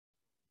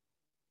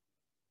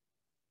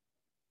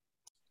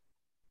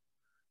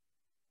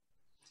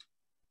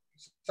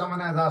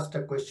Someone has asked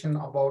a question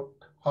about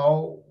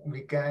how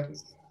we can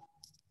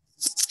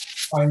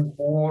find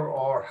more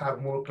or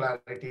have more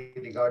clarity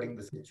regarding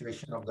the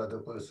situation of the other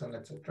person,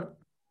 etc.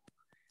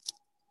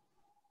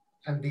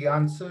 And the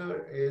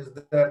answer is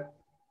that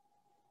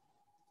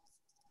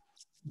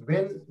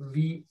when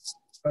we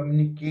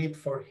communicate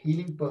for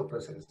healing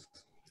purposes,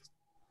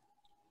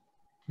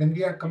 then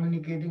we are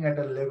communicating at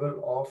a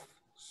level of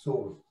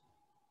soul.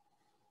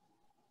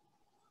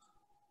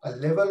 A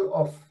level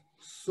of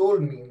soul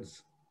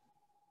means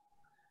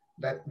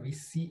that we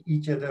see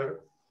each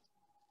other,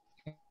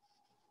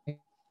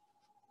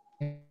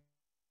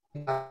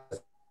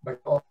 but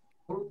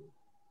also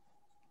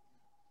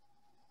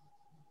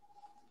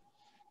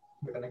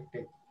we're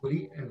connected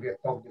fully and we are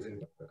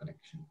cognizant of the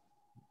connection.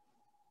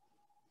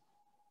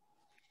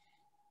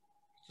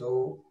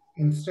 So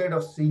instead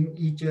of seeing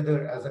each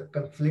other as a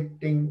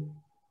conflicting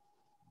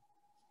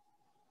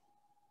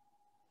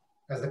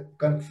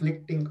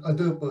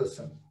other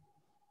person,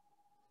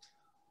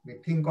 we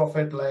think of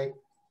it like,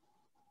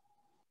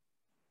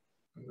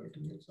 I'm going to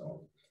use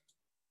all.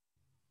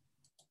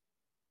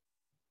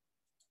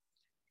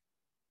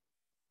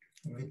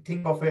 We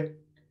think of it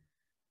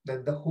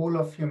that the whole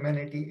of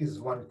humanity is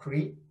one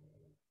tree.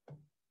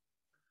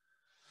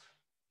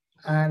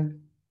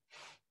 And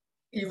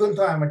even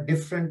though I'm a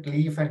different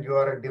leaf and you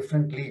are a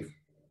different leaf,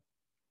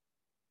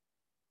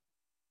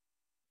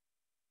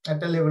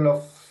 at a level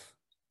of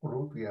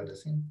root, we are the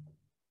same.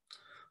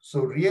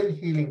 So real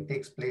healing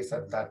takes place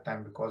at that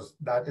time, because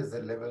that is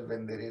the level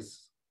when there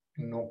is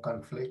no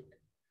conflict,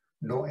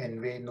 no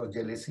envy, no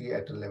jealousy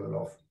at a level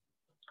of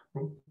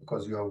root,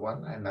 because you are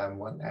one and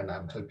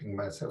I'm helping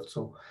myself.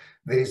 So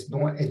there is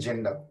no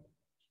agenda.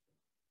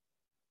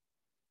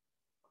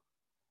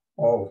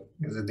 Oh,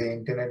 is it the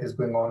internet is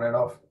going on and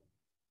off?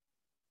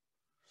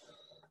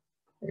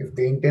 If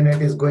the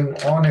internet is going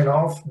on and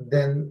off,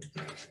 then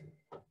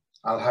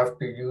I'll have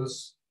to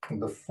use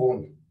the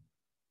phone.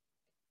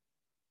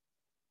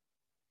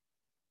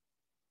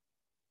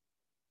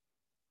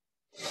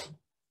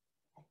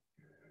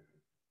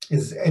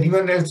 Is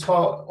anyone else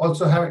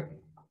also having?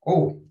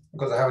 Oh,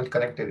 because I haven't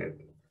connected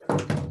it.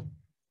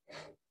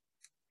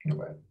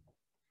 Well.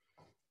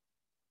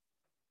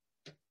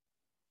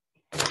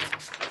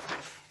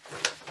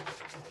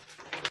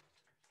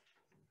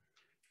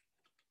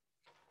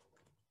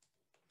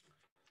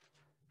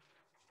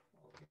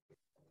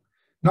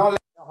 Now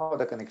let's know how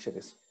the connection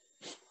is.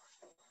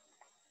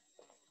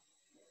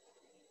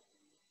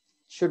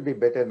 Should be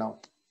better now.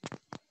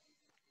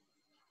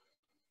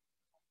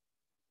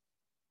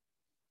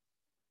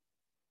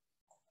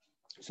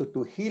 So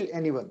to heal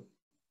anyone,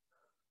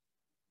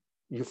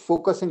 you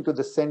focus into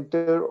the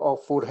center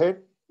of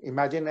forehead.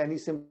 Imagine any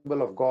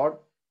symbol of God,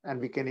 and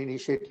we can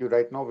initiate you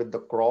right now with the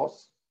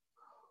cross.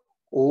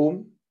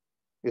 Om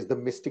is the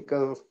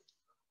mystical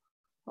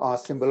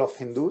symbol of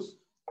Hindus,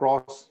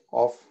 cross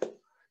of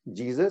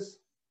Jesus,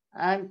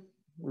 and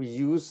we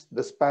use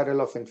the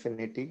spiral of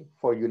infinity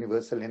for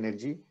universal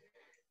energy,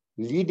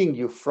 leading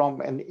you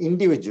from an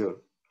individual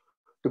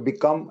to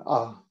become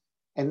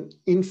an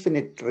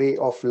infinite ray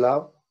of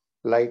love,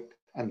 light,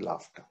 and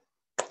laughter.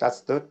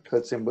 That's the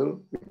third symbol,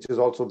 which is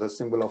also the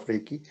symbol of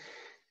Reiki.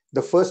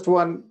 The first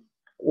one,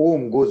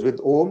 Om, goes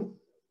with Om,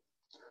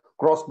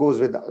 cross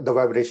goes with the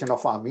vibration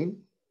of Amin,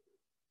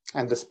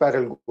 and the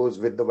spiral goes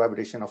with the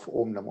vibration of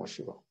Om Namo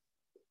Shiva.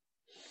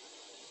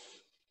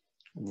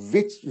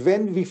 Which,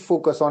 when we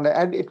focus on it,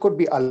 and it could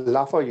be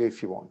Allah for you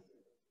if you want,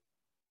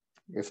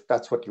 if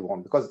that's what you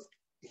want, because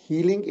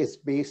healing is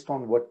based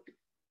on what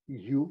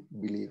you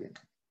believe in.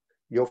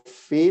 Your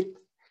faith,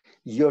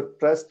 your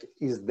trust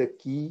is the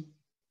key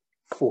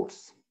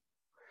force.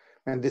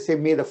 And they say,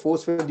 may the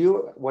force with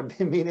you, what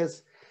they mean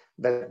is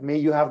that may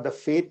you have the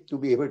faith to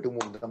be able to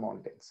move the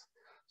mountains.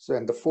 So,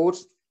 and the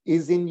force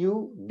is in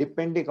you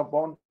depending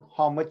upon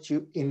how much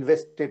you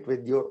invest it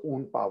with your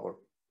own power.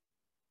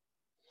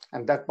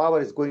 And that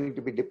power is going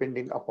to be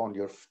depending upon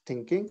your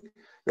thinking.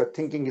 Your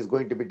thinking is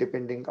going to be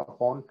depending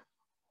upon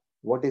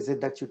what is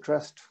it that you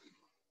trust.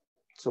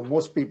 So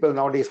most people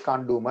nowadays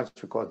can't do much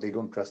because they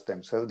don't trust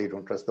themselves, they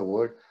don't trust the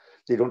world,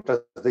 they don't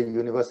trust the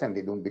universe, and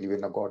they don't believe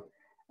in a God.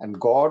 And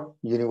God,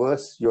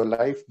 universe, your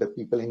life, the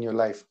people in your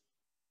life,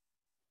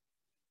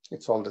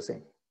 it's all the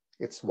same.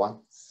 It's one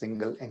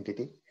single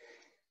entity,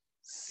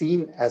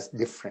 seen as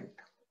different.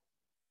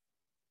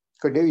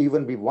 Could there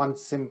even be one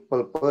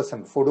simple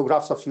person?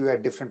 Photographs of you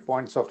at different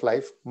points of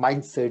life,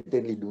 mine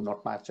certainly do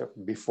not match up.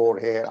 Before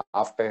hair,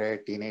 after hair,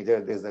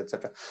 teenager, this,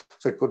 etc.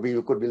 So it could be,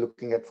 you could be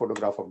looking at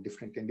photograph of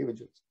different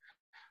individuals.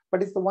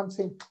 But it's the one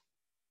same,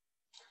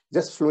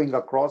 just flowing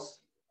across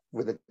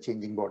with a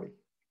changing body.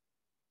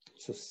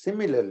 So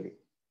similarly,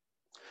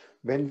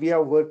 when we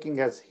are working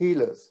as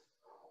healers,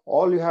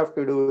 all you have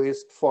to do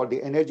is, for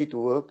the energy to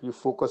work, you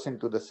focus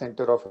into the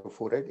center of your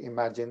forehead.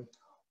 Imagine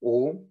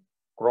Om,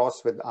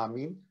 cross with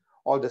Amin,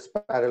 or the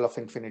spiral of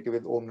infinity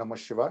with Om Namah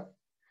Shivaya.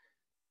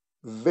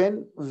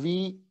 When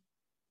we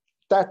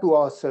tattoo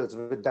ourselves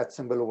with that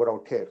symbol over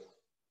our hair,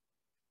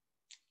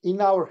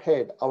 in our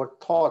head, our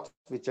thoughts,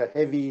 which are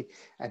heavy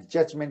and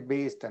judgment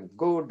based and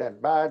good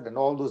and bad and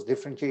all those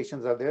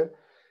differentiations are there,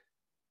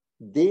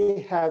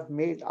 they have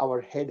made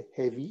our head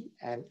heavy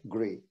and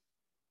gray.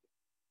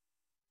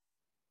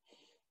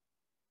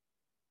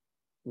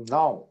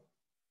 Now,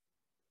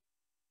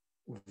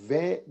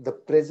 where the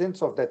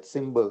presence of that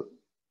symbol,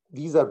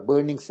 these are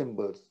burning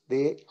symbols,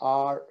 they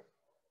are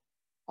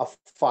a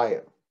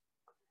fire.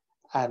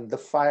 And the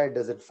fire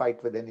doesn't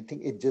fight with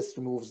anything. It just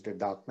removes the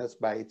darkness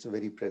by its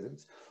very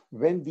presence.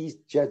 When these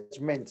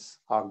judgments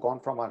are gone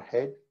from our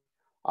head,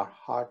 our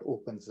heart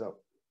opens up.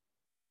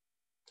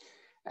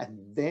 And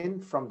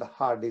then from the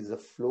heart is a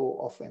flow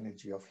of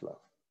energy of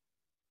love.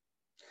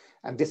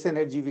 And this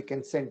energy we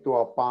can send to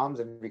our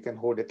palms, and we can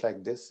hold it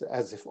like this,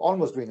 as if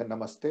almost doing a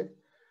namaste,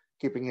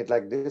 keeping it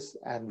like this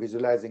and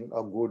visualizing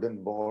a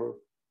golden ball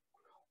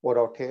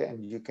over out here.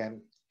 And you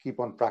can keep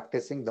on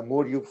practicing. The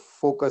more you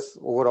focus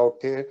over out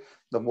here,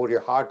 the more your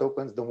heart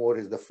opens, the more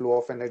is the flow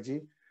of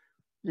energy.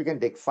 You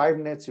can take 5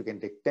 minutes, you can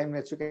take 10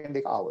 minutes, you can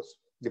take hours,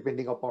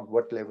 depending upon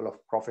what level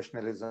of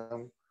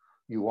professionalism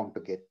you want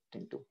to get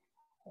into,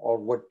 or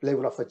what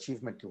level of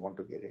achievement you want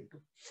to get into.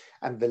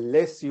 And the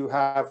less you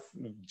have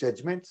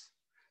judgments,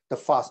 the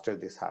faster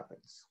this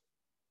happens.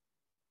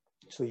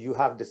 So you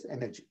have this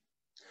energy.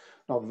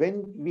 Now,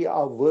 when we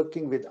are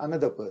working with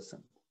another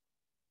person,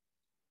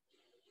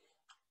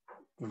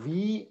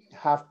 we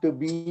have to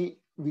be,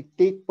 we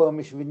take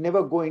permission. We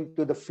never go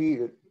into the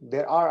field.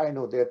 There are, I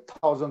know there are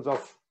thousands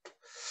of,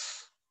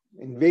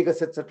 in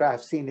Vegas, etc.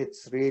 I've seen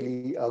it's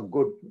really a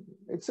good,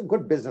 it's a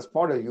good business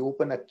model. You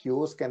open a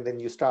kiosk and then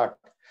you start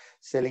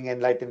selling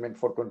enlightenment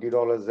for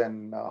 $20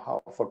 and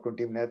for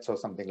 20 minutes or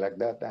something like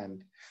that.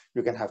 And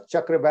you can have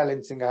chakra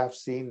balancing. I have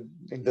seen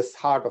in this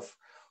heart of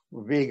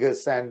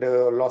Vegas and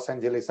Los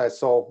Angeles, I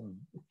saw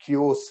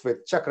kiosks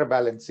with chakra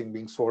balancing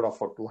being sold off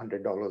for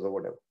 $200 or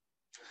whatever.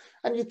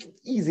 And you can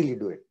easily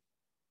do it.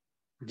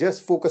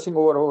 Just focusing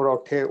over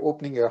out here,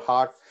 opening your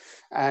heart.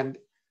 And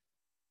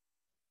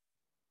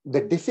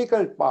the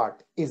difficult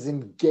part is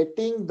in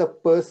getting the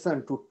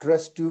person to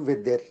trust you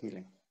with their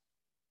healing.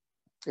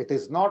 It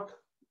is not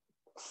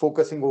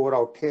focusing over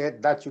out here,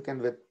 that you can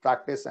with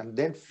practice, and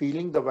then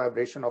feeling the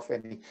vibration of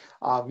any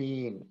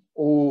Ameen,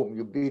 Om,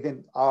 you breathe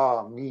in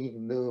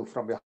Ameen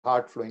from your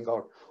heart flowing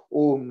out,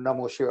 Om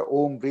Namo Shiva,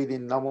 Om, breathe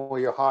in Namo,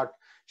 your heart,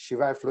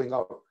 Shiva flowing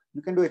out.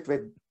 You can do it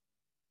with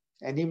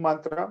any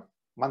mantra.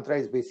 Mantra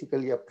is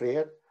basically a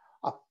prayer.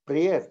 A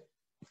prayer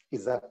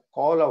is a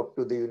call out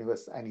to the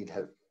universe, I need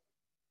help.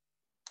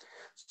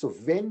 So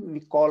when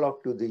we call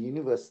out to the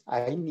universe,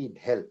 I need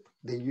help,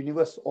 the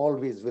universe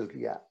always will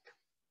react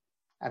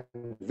and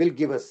will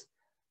give us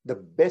the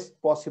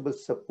best possible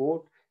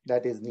support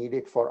that is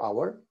needed for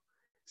our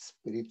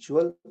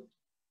spiritual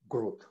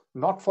growth,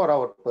 not for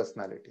our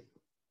personality.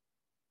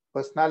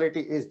 Personality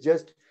is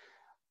just,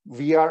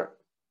 we are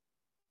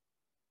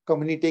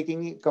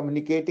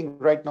communicating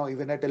right now,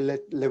 even at a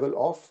level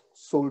of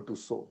soul to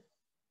soul.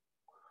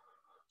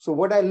 So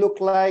what I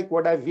look like,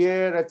 what I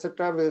wear,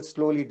 etc., will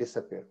slowly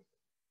disappear.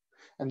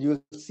 And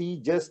you'll see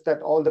just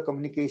that all the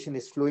communication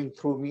is flowing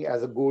through me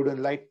as a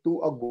golden light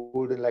to a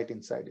golden light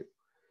inside you.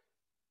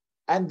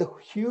 And the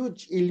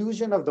huge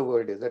illusion of the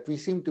world is that we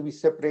seem to be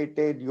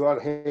separated. You are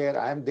here,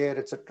 I am there,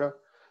 etc.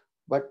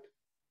 But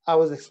I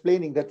was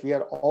explaining that we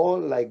are all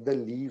like the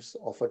leaves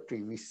of a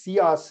tree. We see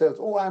ourselves,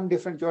 oh, I'm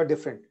different, you are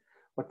different.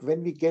 But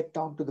when we get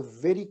down to the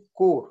very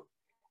core,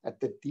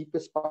 at the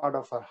deepest part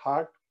of our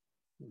heart,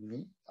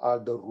 we are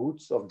the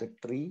roots of the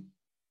tree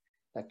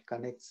that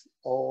connects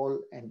all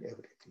and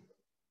everything.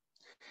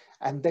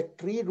 And that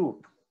tree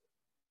root,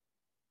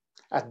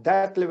 at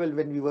that level,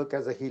 when we work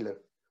as a healer,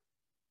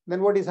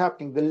 then what is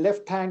happening? The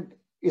left hand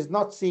is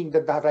not seeing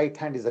that the right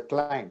hand is a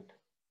client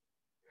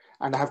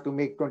and I have to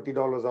make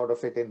 $20 out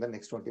of it in the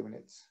next 20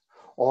 minutes,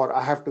 or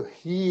I have to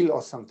heal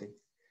or something.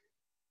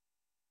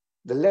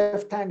 The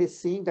left hand is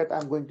seeing that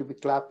I'm going to be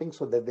clapping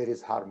so that there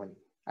is harmony,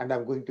 and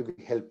I'm going to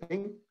be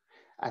helping.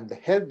 And the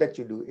help that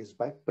you do is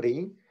by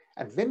praying.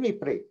 And when we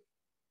pray,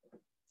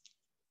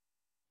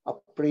 a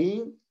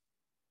praying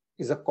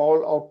is a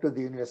call out to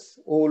the universe,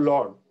 oh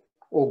Lord,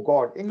 oh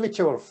God, in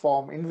whichever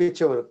form, in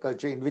whichever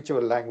culture, in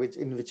whichever language,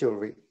 in whichever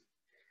way.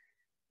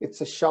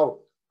 It's a shout,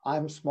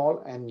 I'm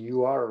small and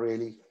you are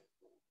really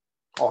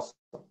awesome.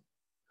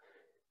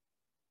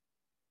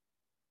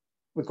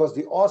 Because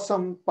the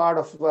awesome part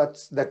of what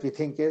that we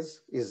think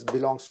is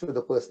belongs to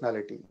the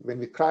personality. When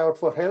we cry out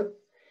for help,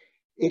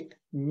 it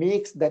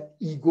makes that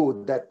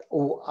ego that,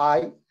 oh,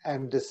 I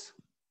am this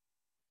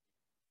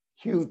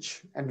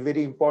huge and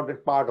very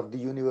important part of the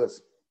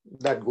universe,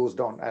 that goes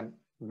down. And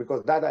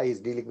because that I is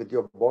dealing with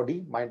your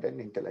body, mind, and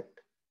intellect.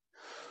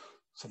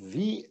 So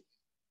we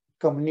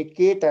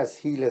communicate as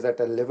healers at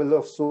a level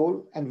of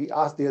soul, and we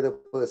ask the other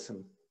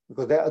person,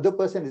 because the other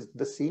person is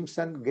the same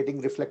sun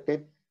getting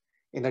reflected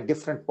in a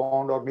different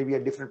pond, or maybe a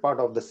different part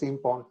of the same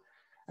pond.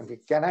 And we,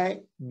 can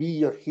I be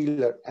your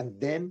healer? And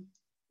then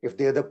if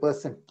the other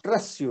person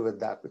trusts you with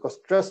that, because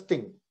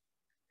trusting,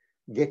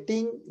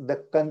 getting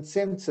the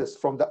consensus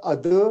from the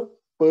other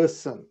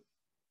person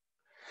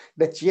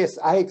That yes,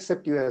 I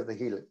accept you as the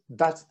healer.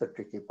 That's the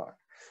tricky part.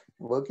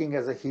 Working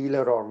as a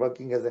healer or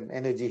working as an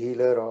energy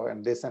healer or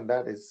and this and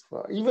that is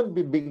even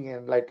being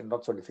enlightened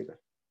not so difficult.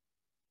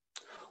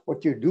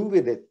 What you do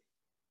with it,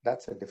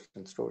 that's a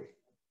different story.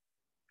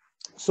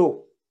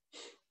 So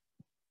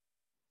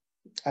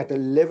at a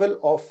level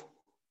of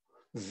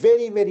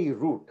very, very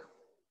root,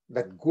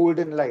 that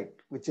golden light,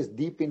 which is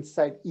deep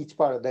inside each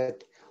part of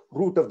that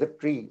root of the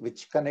tree,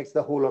 which connects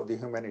the whole of the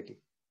humanity.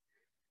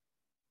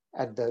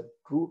 At the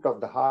root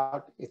of the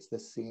heart, it's the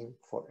same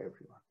for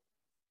everyone.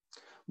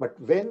 But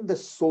when the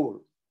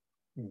soul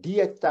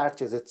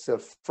deattaches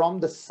itself from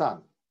the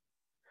sun,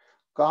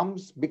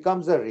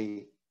 becomes a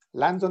ray,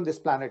 lands on this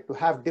planet to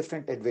have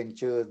different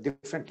adventures,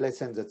 different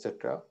lessons,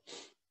 etc.,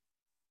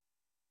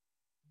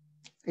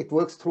 it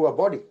works through a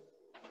body.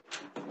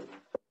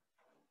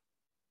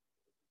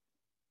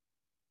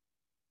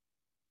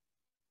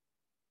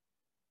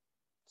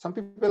 Some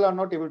people are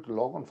not able to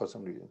log on for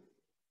some reason.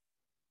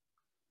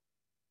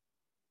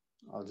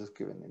 I'll just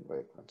give an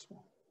invite once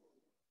more.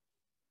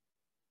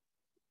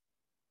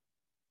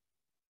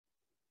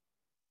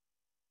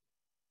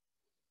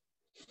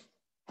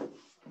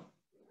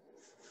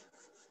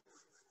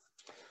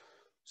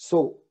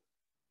 So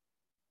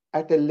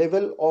at a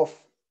level of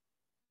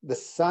the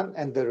sun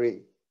and the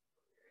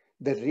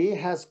ray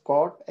has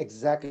got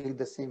exactly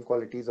the same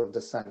qualities of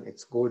the sun.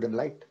 It's golden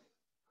light.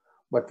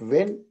 But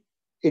when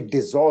it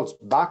dissolves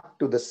back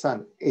to the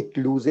sun, it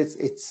loses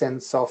its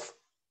sense of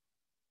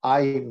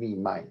I, me,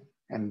 mine,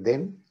 and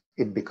then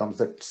it becomes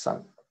the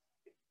sun.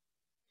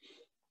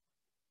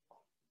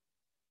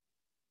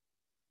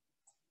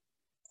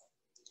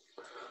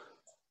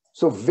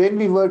 So when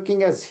we're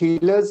working as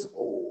healers,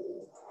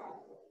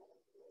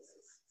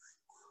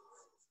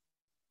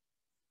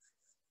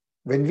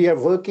 when we are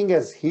working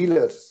as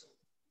healers,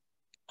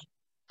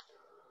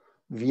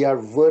 we are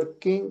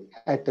working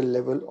at a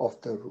level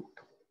of the root.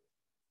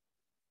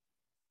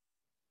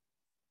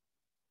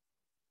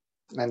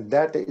 And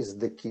that is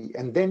the key.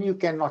 And then you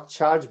cannot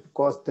charge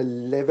because the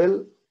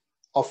level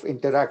of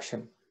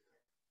interaction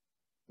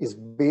is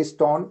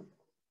based on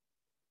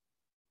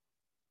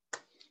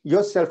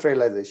your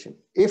self-realization.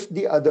 If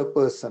the other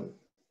person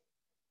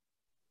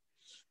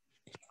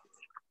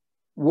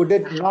would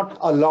it not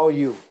allow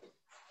you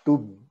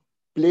to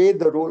play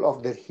the role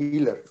of the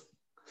healer,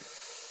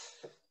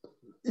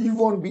 you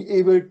won't be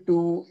able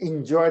to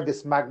enjoy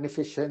this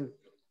magnificent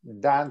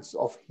dance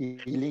of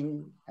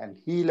healing and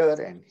healer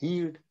and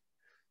healed.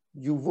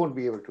 You won't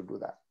be able to do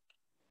that.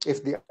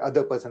 If the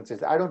other person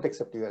says, I don't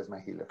accept you as my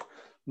healer,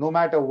 no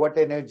matter what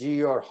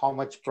energy or how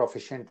much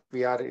proficient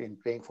we are in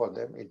praying for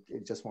them,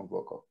 it just won't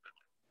work out.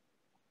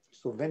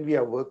 So when we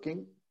are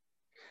working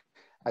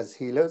as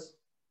healers,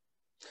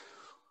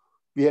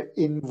 we are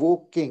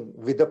invoking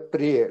with a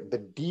prayer the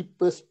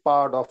deepest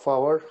part of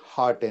our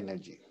heart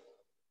energy.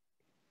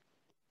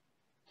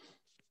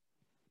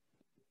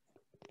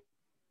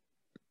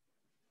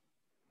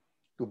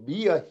 To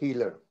be a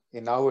healer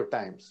in our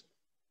times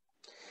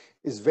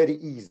is very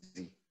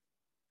easy.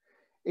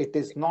 It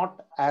is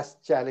not as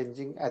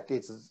challenging as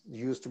it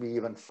used to be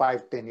even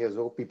 5-10 years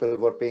ago. People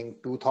were paying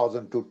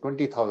 2,000 to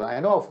 20,000. I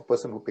know of a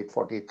person who paid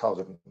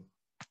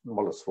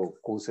 $48,000 for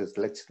courses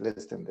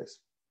less than this.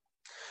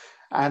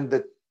 And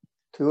the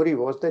theory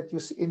was that you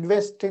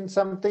invest in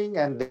something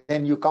and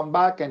then you come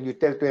back and you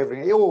tell to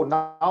everyone, oh,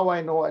 now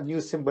I know a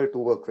new symbol to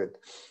work with.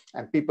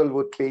 And people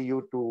would pay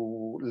you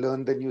to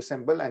learn the new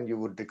symbol and you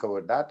would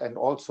recover that. And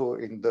also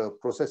in the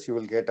process, you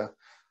will get a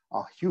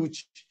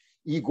huge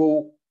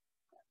ego,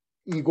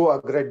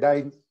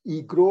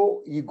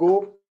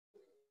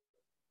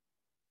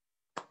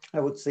 I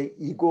would say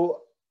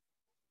ego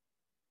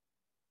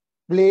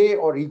play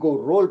or ego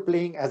role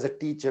playing as a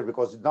teacher,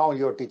 because now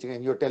you're teaching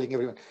and you're telling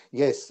everyone,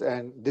 yes,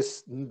 and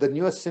the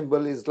newest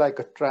symbol is like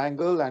a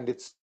triangle and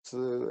it's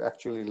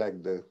actually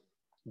like the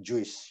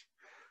Jewish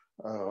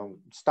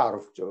Star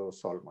of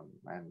Solomon,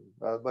 and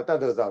but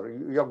others are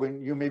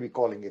you may be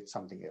calling it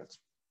something else.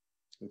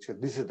 So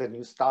this is the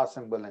new star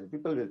symbol, and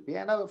people will pay,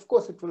 and of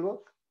course it will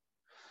work.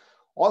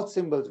 All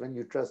symbols, when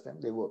you trust them,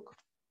 they work.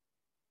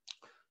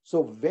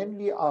 So when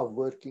we are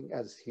working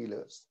as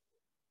healers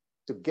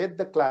to get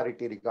the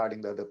clarity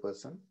regarding the other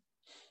person,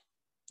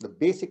 the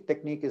basic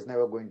technique is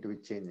never going to be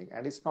changing,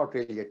 and it's not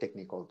really a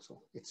technique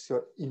also. It's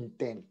your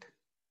intent.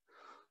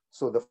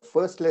 So the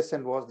first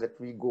lesson was that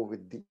we go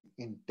with the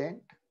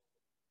intent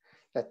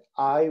that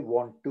I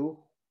want to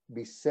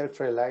be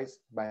self-realized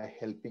by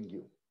helping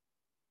you,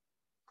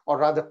 or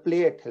rather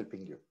play at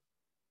helping you.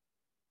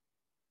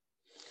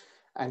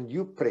 And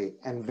you pray.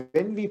 And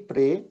when we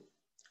pray,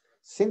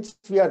 since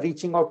we are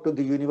reaching out to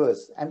the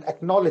universe and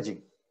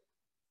acknowledging,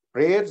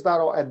 prayers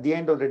are at the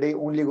end of the day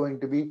only going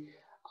to be,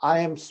 I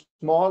am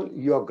small,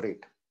 you are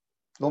great.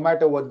 No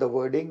matter what the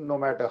wording, no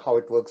matter how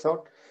it works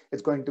out,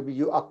 it's going to be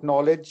you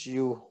acknowledge,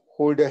 you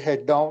hold your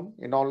head down,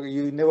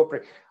 you never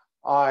pray,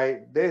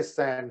 I this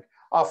and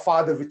our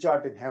Father which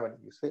art in heaven.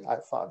 You say,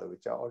 our Father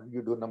which art, or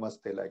you do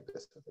namaste like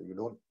this.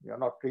 You're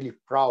not really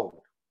proud.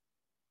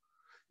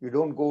 You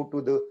don't go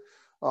to the,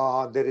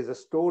 there is a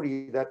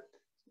story that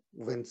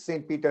When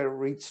St. Peter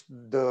reached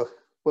the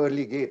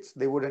pearly gates,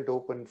 they wouldn't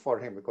open for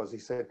him because he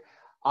said,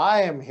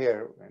 I am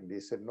here. And they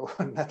said, no,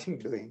 nothing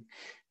doing,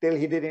 till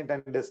he didn't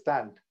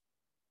understand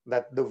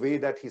that the way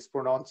that he's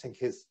pronouncing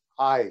his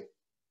I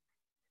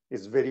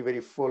is very,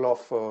 very full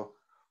of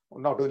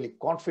not only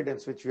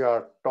confidence, which we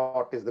are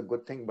taught is the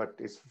good thing, but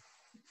is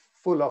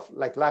full of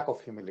like lack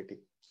of humility.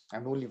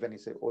 And only when he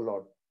said, oh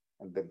Lord,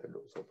 and then the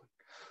doors open.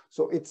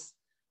 So it's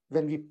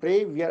when we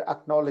pray, we are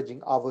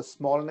acknowledging our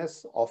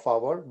smallness of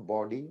our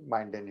body,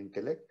 mind, and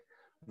intellect.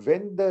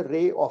 When the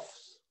ray of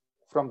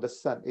from the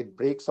sun, it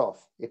breaks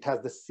off, it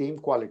has the same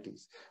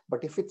qualities.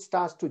 But if it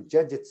starts to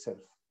judge itself,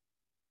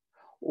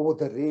 oh,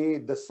 the ray,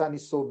 the sun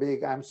is so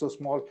big, I'm so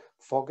small,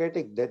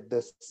 forgetting that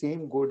the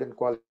same golden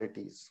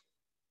qualities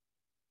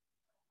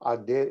are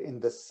there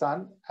in the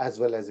sun as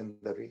well as in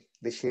the ray.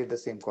 They share the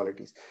same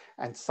qualities.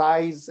 And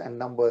size and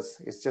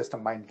numbers is just a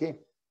mind game.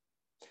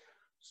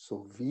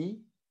 So we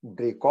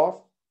break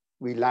off,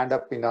 we land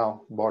up in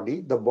our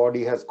body. The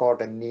body has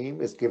got a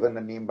name, is given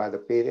a name by the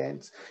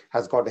parents,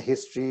 has got a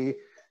history,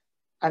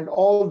 and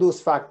all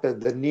those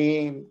factors, the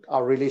name,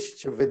 our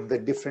relationship with the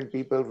different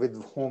people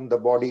with whom the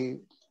body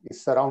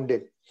is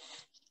surrounded.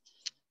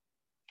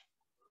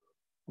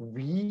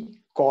 We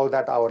call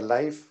that our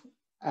life,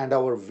 and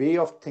our way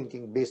of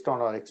thinking based on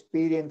our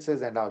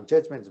experiences and our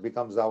judgments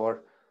becomes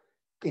our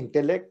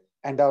intellect,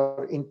 and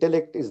our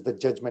intellect is the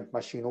judgment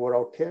machine over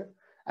out here.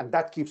 And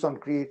that keeps on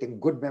creating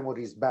good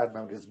memories, bad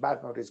memories,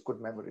 good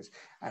memories.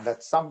 And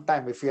at some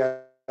time, if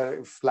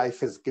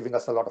life is giving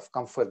us a lot of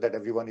comfort that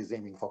everyone is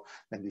aiming for,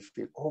 then we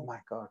feel, oh my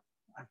God,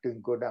 I'm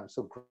doing good, I'm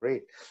so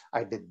great.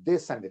 I did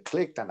this and it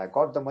clicked and I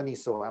got the money,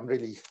 so I'm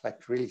really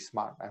really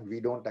smart. And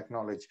we don't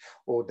acknowledge,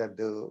 oh, that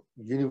the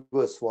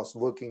universe was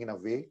working in a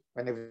way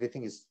when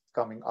everything is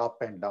coming up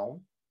and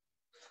down.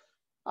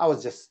 I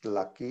was just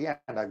lucky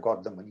and I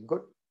got the money.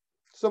 Good.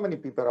 So many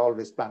people are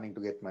always planning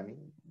to get money.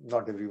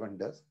 Not everyone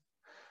does.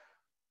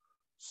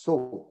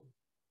 So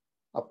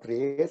a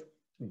prayer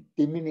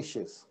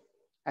diminishes.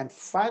 And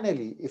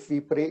finally, if we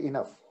pray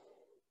enough,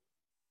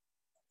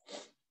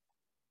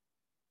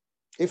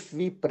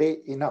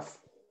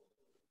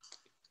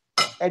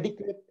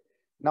 adequate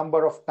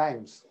number of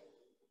times,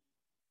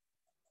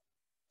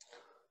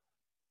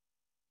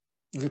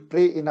 we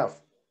pray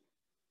enough,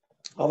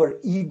 our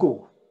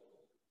ego,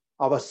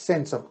 our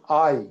sense of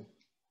I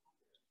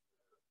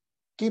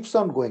keeps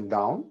on going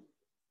down,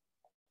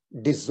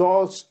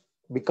 dissolves,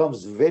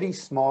 becomes very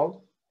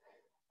small,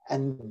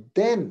 and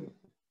then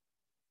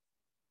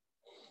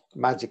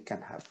magic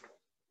can happen.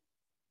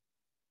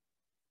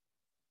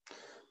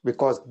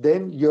 Because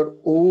then you're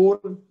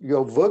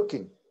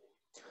working,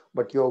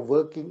 but you're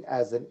working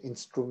as an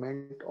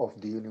instrument of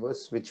the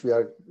universe, which we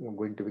are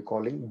going to be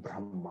calling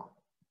Brahma.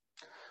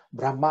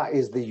 Brahma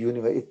is the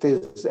universe. It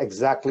is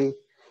exactly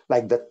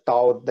like the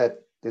Tao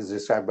that is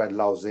described by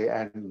Lao Tzu,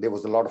 and there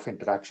was a lot of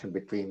interaction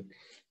between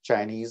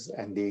Chinese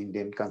and the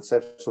Indian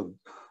concept. So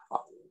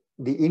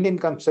the Indian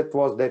concept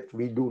was that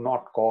we do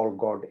not call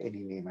God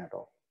any name at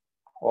all,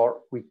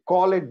 or we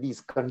call it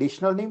these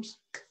conditional names,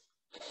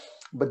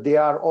 but they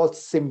are all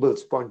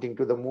symbols pointing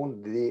to the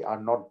moon. They are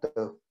not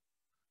the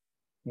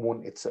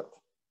moon itself.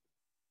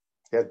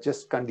 They are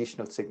just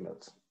conditional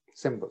signals,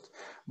 symbols,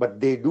 but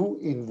they do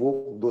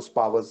invoke those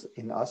powers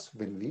in us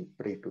when we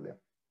pray to them.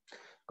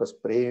 Because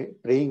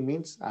praying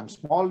means I'm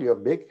small, you're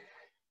big.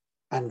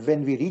 And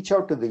when we reach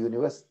out to the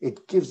universe,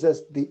 it gives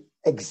us the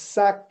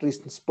exact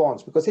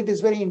response, because it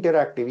is very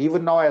interactive.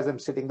 Even now, as I'm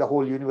sitting, the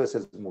whole universe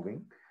is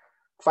moving.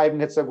 5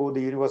 minutes ago,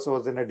 the universe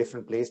was in a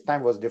different place.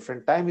 Time was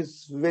different. Time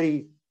is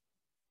very,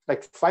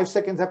 like 5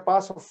 seconds have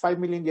passed or 5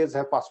 million years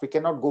have passed. We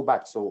cannot go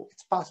back. So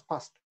it's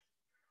past.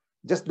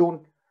 Just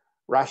don't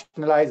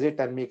rationalize it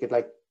and make it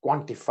like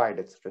quantified,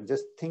 etc.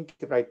 Just think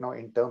right now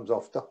in terms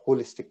of the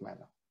holistic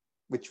manner,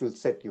 which will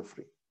set you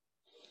free.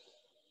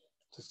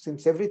 So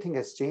since everything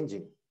is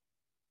changing,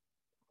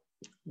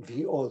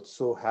 we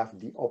also have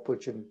the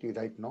opportunity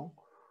right now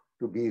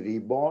to be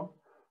reborn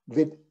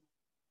with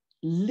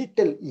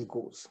little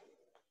egos.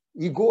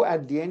 Ego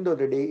at the end of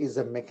the day is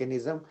a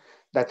mechanism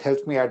that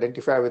helps me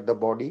identify with the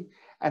body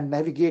and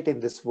navigate in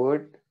this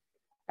world.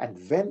 And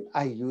when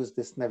I use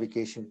this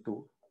navigation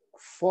tool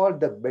for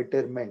the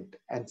betterment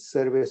and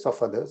service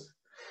of others,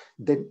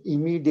 then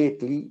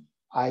immediately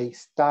I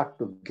start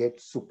to get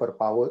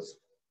superpowers.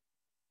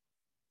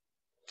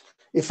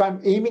 If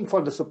I'm aiming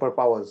for the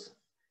superpowers,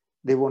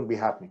 they won't be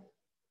happening.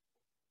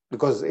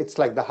 Because it's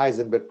like the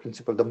Heisenberg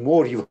principle. The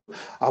more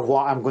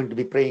I'm going to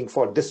be praying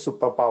for this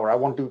superpower. I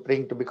want to be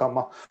praying to become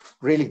a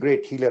really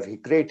great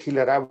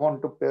healer. I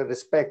want to pay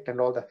respect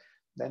and all that.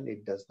 Then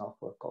it does not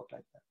work out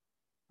like that.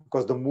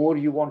 Because the more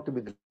you want to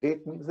be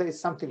great means there is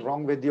something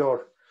wrong with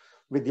your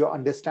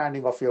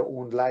understanding of your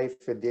own life,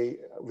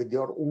 with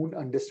your own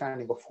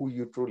understanding of who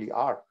you truly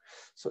are.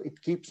 So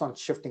it keeps on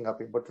shifting up.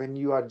 But when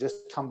you are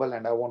just humble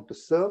and I want to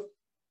serve,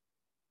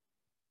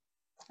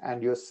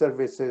 and your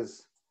service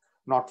is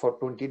not for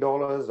 $20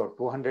 or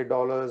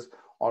 $200,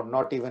 or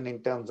not even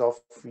in terms of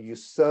you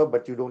serve,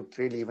 but you don't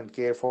really even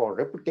care for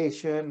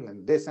reputation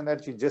and this and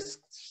that, you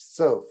just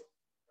serve.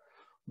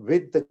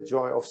 with the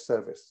joy of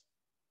service.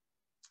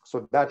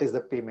 So that is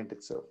the payment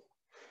itself.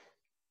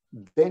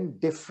 Then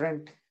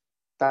different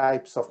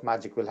types of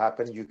magic will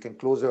happen. You can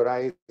close your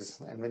eyes,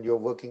 and when you're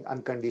working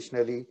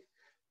unconditionally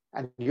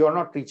and you're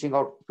not reaching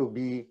out to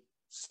be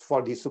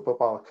for these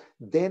superpowers,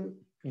 then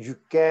you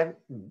can,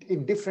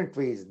 in different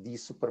ways,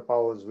 these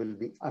superpowers will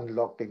be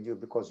unlocked in you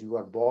because you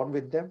are born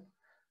with them.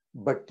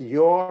 But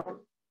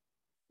your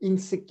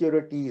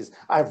insecurities,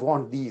 I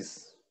want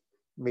these,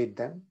 made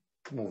them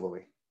move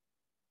away.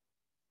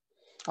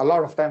 A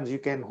lot of times you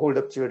can hold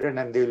up children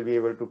and they will be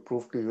able to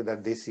prove to you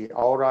that they see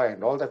aura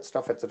and all that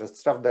stuff, etc.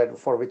 Stuff that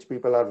for which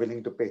people are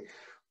willing to pay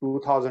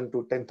 $2,000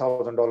 to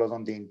 $10,000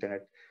 on the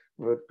internet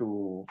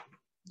to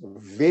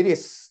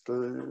various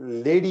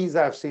ladies.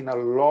 I've seen a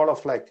lot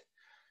of like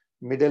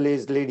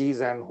middle-aged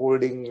ladies and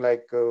holding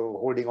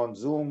on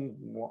Zoom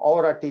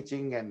aura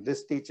teaching and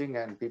this teaching,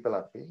 and people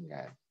are paying,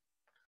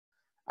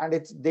 and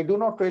they do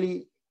not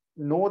really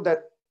know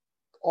that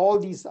all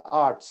these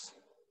arts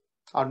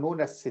are known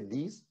as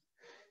siddhis.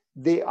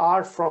 They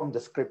are from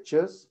the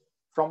scriptures,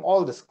 from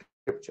all the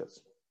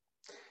scriptures.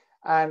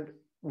 And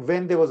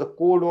when there was a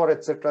Cold War,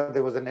 etc.,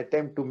 there was an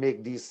attempt to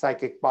make these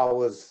psychic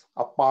powers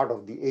a part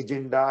of the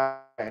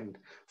agenda and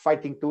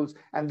fighting tools,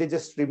 and they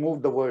just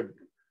removed the word.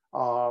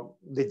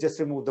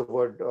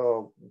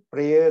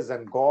 Prayers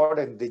and God,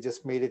 and they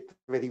just made it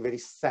very, very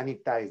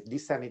sanitized,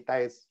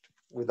 desanitized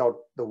without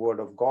the word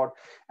of God,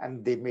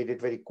 and they made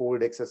it very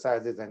cold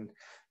exercises. And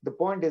the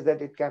point is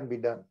that it can be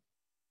done,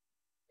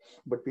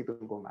 but people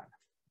go mad.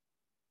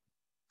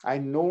 I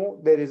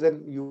know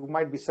you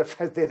might be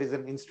surprised, there is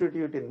an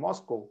institute in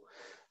Moscow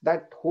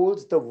that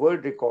holds the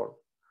world record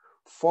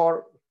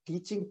for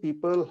teaching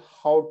people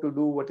how to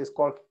do what is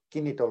called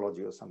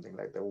kinetology or something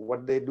like that.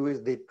 What they do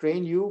is they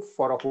train you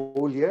for a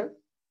whole year,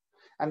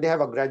 and they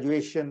have a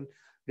graduation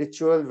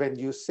ritual when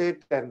you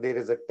sit and there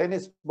is a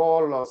tennis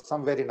ball or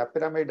somewhere in a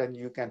pyramid, and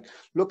you can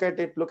look at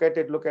it,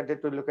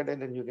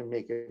 and you can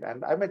make it.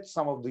 And I met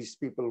some of these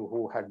people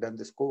who had done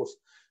this course,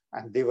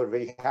 and they were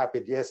very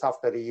happy. Yes,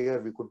 after a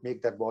year, we could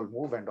make that ball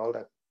move and all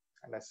that.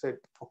 And I said,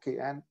 okay,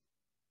 and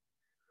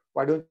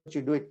why don't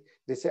you do it?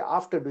 They say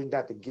after doing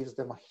that, it gives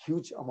them a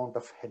huge amount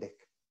of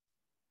headache.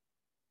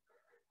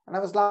 And I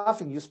was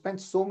laughing. You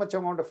spend so much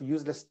amount of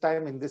useless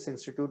time in this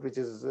institute, which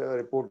is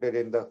reported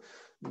in the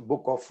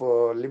book of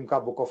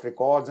Limca Book of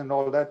Records and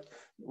all that.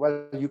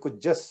 Well, you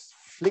could just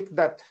flick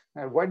that.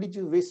 And why did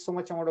you waste so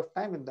much amount of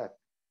time in that?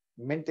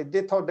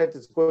 They thought that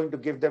it's going to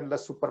give them the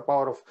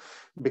superpower of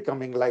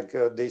becoming like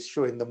they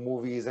show in the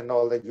movies and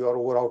all that. You are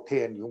over out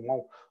here and you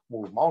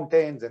move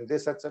mountains and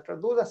this, etc.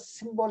 Those are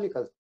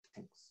symbolical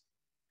things.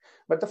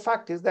 But the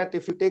fact is that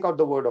if you take out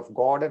the word of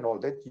God and all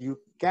that, you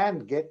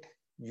can get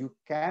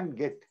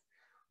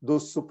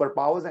those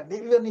superpowers. And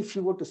even if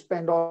you were to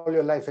spend all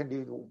your life, and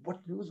what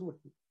use would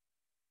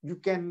you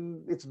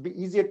can? It's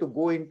easier to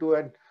go into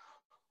and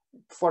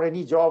for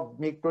any job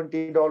make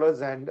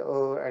 $20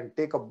 and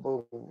take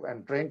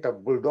and rent a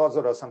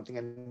bulldozer or something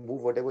and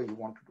move whatever you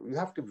want to do. You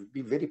have to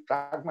be very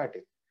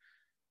pragmatic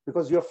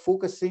because you're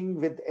focusing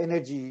with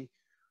energy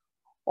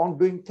on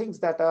doing things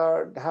that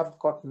have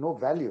got no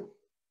value.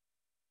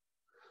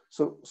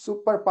 So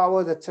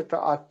superpowers, etc.,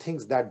 are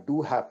things that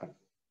do happen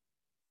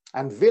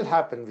and will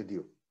happen with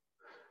you.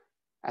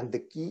 And the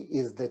key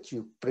is that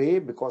you pray,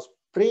 because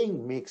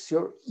praying makes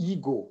your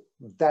ego,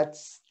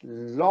 that's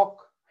lock,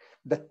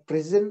 that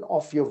prison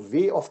of your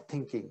way of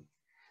thinking,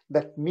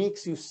 that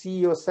makes you see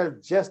yourself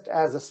just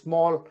as a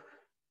small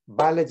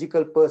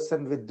biological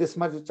person with this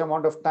much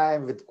amount of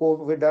time, with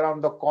COVID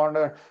around the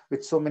corner,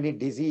 with so many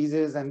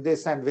diseases and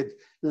this, and with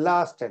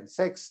lust and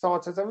sex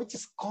thoughts, which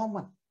is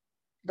common.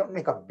 Don't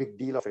make a big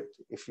deal of it.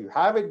 If you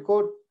have it,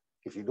 good.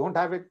 If you don't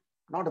have it,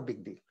 not a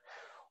big deal.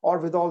 Or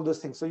with all those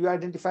things. So you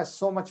identify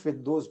so much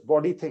with those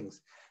body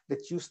things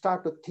that you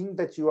start to think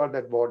that you are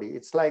that body.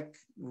 It's like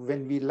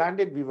when we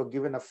landed, we were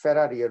given a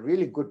Ferrari, a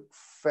really good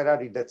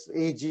Ferrari that's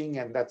aging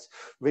and that's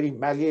very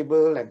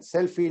malleable and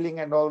self-healing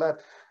and all that.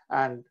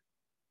 And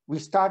we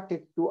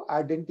started to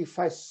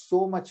identify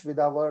so much with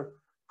our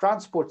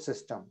transport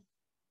system.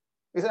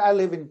 I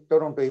live in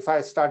Toronto. If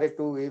I started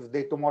to, if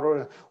they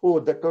tomorrow,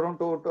 the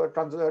Toronto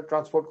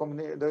transport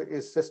company,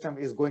 the system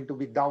is going to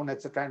be down,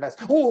 etc.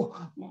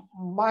 And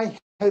my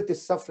health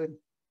is suffering.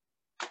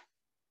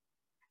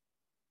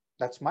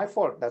 That's my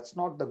fault. That's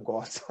not the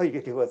God's or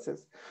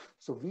universe's.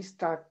 So we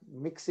start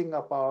mixing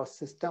up our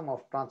system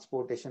of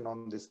transportation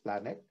on this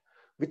planet,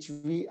 which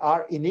we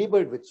are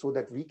enabled with so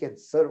that we can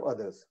serve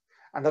others.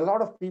 And a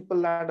lot of people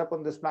land up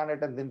on this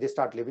planet and then they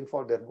start living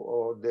for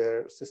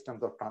their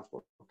systems of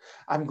transport.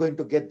 I'm going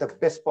to get the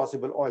best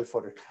possible oil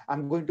for it.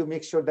 I'm going to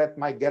make sure that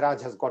my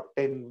garage has got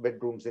 10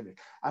 bedrooms in it.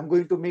 I'm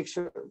going to make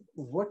sure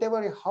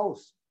whatever a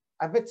house.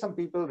 I met some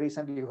people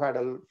recently who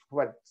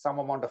had some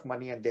amount of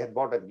money and they had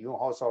bought a new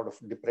house out of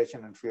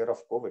depression and fear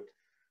of COVID.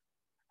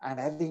 And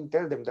I didn't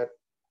tell them that.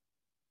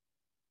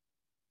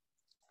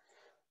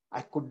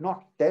 I could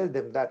not tell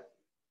them that,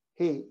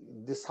 hey,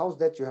 this house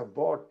that you have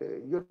bought,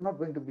 you're not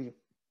going to be,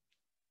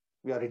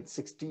 we are in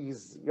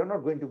 60s, you're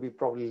not going to be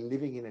probably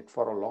living in it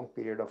for a long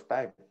period of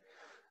time.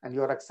 and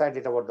you're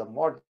excited about the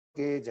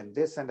mortgage and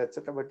this and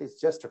etc. But it's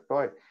just a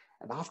toy.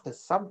 And after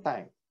some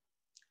time,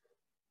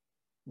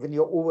 when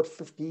you're over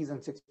 50s and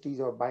 60s,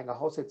 you're buying a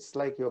house, it's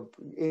like you're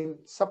in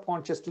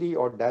subconsciously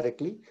or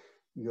directly,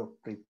 you're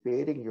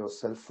preparing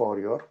yourself for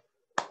your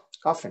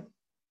coffin.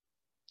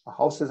 A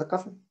house is a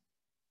coffin,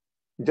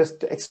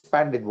 just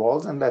expanded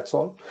walls, and that's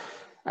all.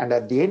 And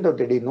at the end of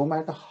the day, no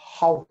matter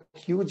how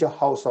huge a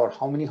house or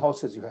how many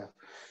houses you have,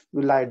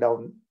 you lie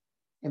down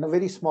in a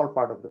very small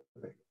part of the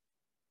bed.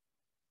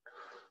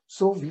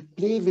 So we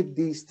play with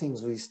these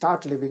things. We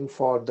start living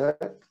for the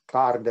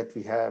car that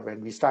we have,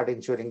 and we start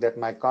ensuring that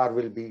my car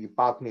will be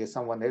parked near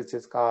someone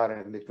else's car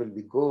and it will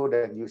be good.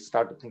 And you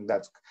start to think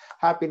that's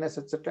happiness,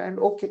 etc. And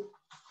okay,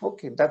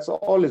 that's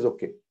all is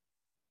okay.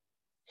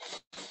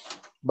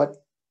 But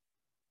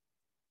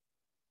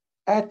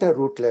at a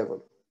root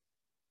level,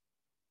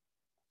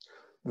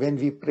 when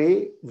we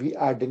pray, we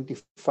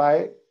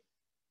identify,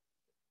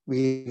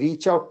 we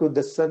reach out to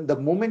the sun. The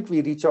moment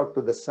we reach out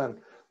to the sun,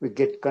 we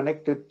get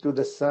connected to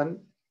the sun,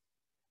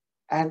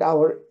 and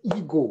our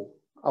ego,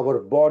 our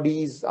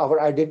bodies, our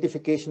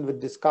identification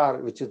with this car,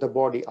 which is the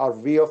body, our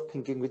way of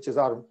thinking, which is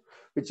our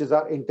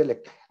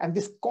intellect, and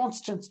this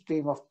constant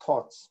stream of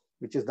thoughts,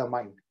 which is the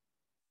mind,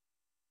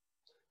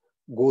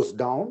 goes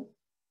down.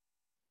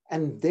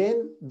 And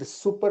then the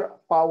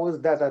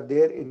superpowers that are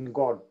there in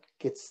God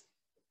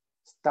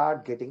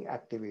start getting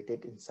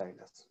activated inside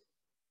us.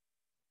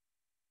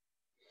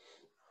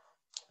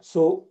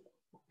 So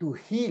to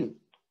heal,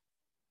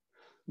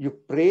 you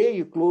pray,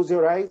 you close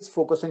your eyes,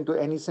 focus into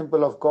any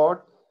symbol of God,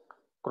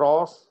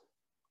 cross,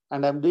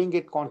 and I'm doing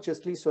it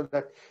consciously so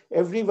that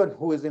everyone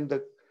who is in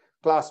the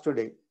class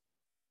today,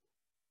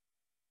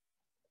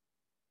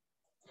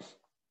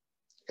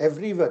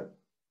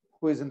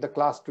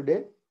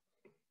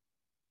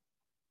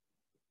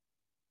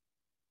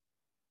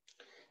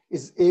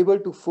 is able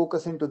to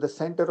focus into the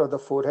center of the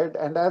forehead.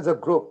 And as a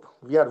group,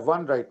 we are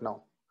one right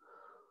now.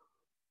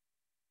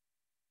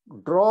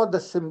 Draw the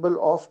symbol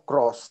of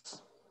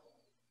cross.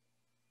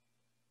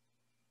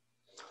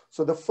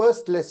 So the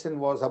first lesson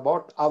was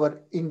about our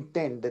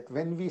intent, that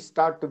when we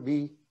start to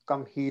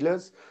become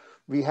healers,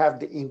 we have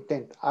the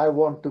intent. I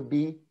want to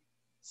be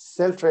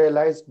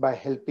self-realized by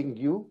helping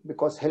you,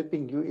 because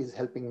helping you is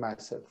helping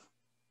myself.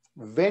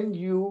 When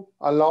you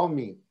allow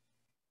me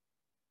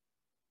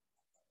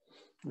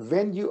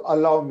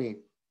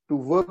to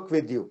work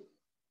with you,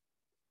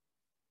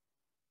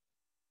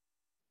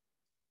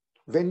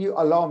 when you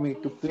allow me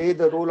to play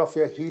the role of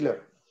your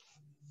healer,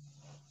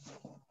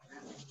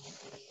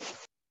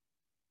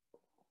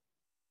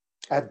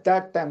 at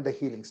that time the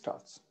healing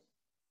starts.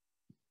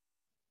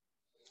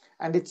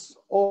 And it's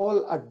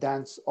all a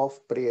dance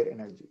of prayer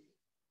energy.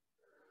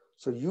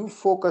 So you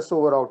focus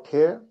over out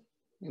here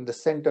in the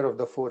center of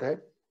the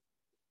forehead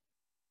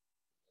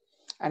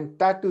and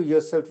tattoo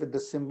yourself with the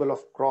symbol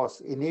of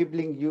cross,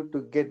 enabling you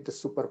to get the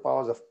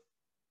superpowers of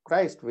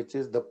Christ, which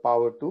is the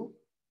power to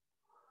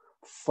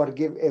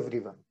forgive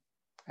everyone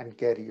and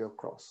carry your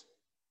cross.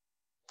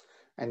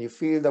 And you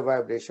feel the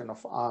vibration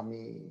of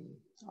Ami,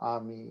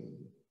 Ami,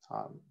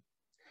 Ami.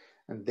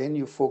 And then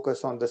you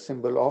focus on the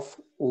symbol of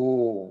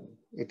Om.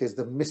 It is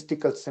the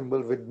mystical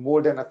symbol with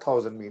more than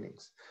 1,000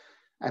 meanings.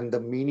 And the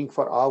meaning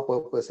for our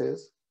purpose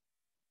is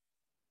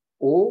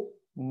O,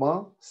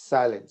 Ma,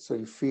 silent. So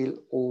you feel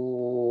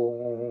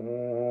Om.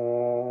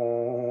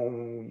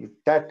 You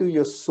tattoo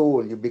your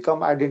soul. You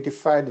become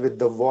identified with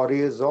the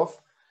warriors of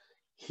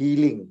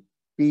healing,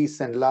 peace,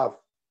 and love.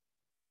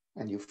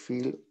 And you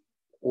feel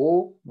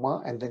O,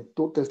 Ma, and then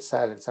total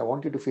silence. I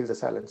want you to feel the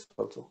silence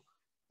also.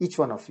 Each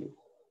one of you.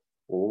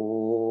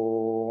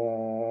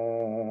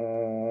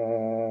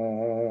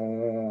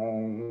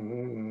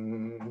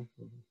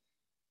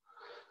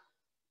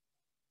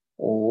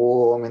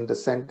 Om in the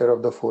center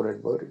of the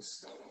forehead,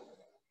 Boris,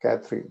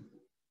 Catherine,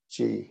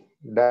 Chi,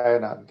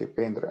 Diana,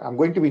 Dipendra. I'm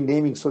going to be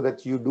naming so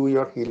that you do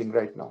your healing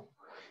right now.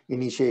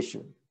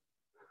 Initiation.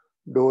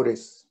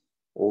 Doris,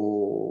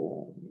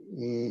 Om,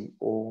 E,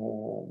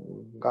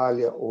 Om,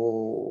 Galia,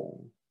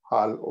 Om,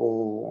 Hal,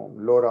 Om,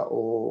 Laura,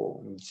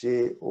 Om,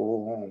 J,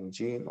 Om,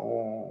 Jean,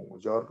 Om,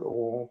 George,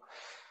 Om,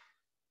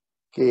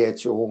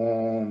 KH,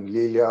 Om,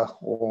 Lilia,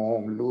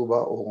 Om,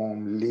 Luba,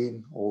 Om,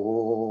 Lynn,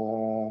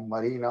 Om,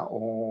 Marina,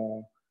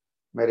 Om,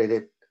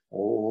 Meredith,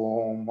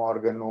 Om,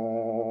 Morgan,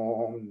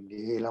 Om,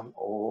 Neelam,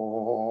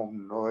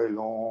 Om, Noel,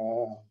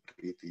 Om,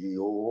 Preeti,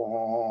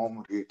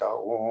 Om, Rita,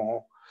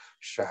 Om,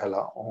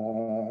 Shahla,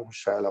 Om,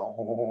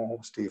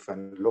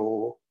 Stephen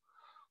Lowe,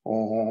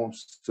 Om,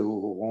 Stu,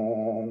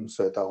 Om,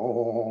 Sweta,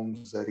 Om,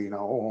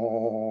 Zarina,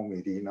 Om,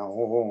 Irina,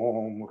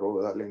 Om,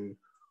 Rosalind,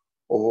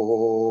 Om.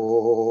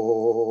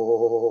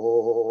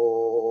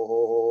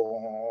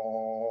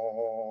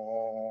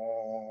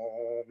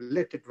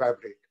 Let it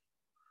vibrate.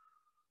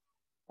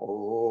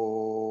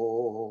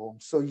 Om.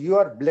 So you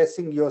are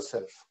blessing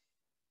yourself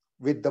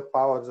with the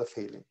powers of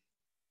healing.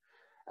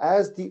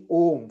 As the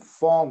Om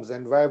forms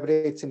and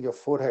vibrates in your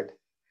forehead,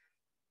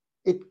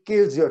 it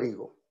kills your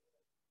ego,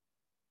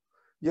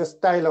 your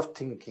style of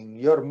thinking,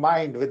 your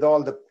mind with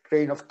all the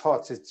train of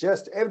thoughts. It's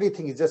just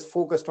everything is just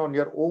focused on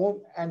your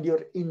Om and your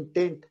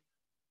intent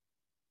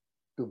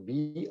to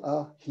be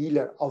a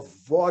healer, a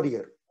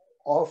warrior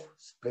of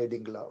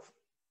spreading love.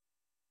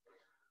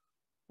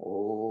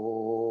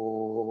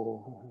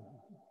 Oh,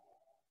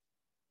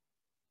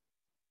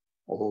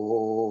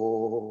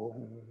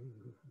 oh,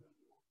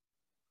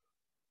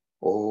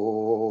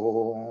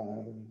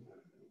 oh.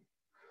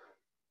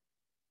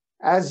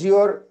 As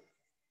your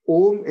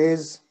Om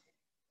is,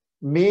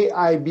 may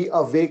I be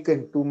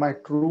awakened to my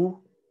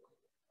true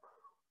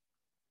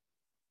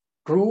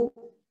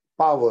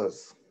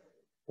powers.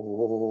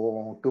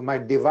 Oh, to my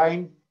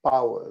divine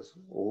powers.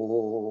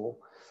 Oh,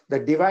 the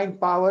divine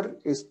power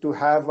is to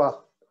have a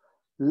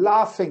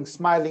laughing,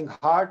 smiling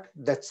heart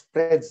that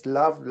spreads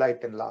love,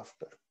 light, and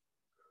laughter.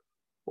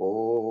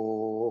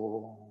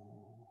 Oh.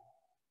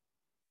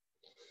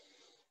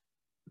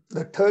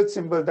 The third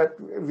symbol that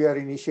we are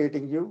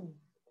initiating you,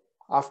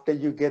 after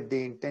you get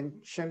the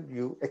intention,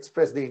 you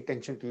express the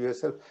intention to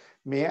yourself,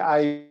 may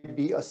I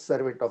be a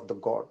servant of the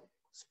God,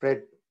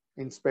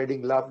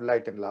 spreading love,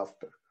 light, and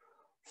laughter.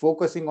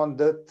 Focusing on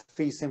the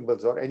three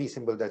symbols or any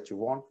symbol that you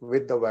want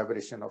with the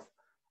vibration of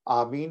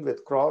Amin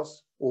with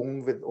cross,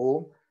 Om with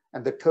Om,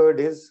 and the third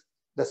is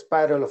the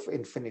spiral of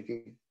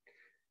infinity.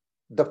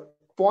 The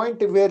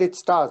point where it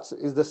starts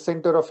is the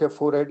center of your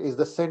forehead, is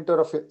the center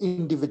of your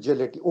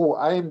individuality. Oh,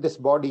 I am this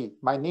body,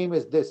 my name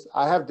is this,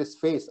 I have this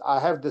face, I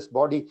have this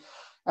body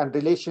and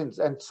relations,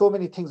 and so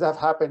many things have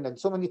happened and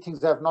so many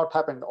things have not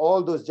happened.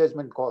 All those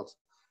judgment calls,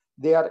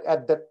 they are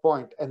at that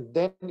point, and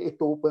then it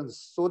opens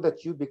so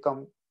that you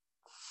become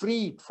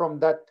freed from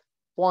that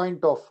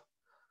point of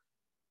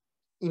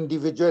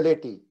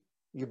individuality.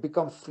 You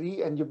become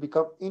free and you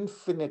become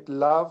infinite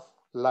love,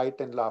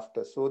 light, and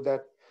laughter, so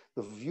that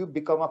you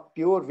become a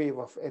pure wave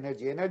of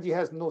energy. Energy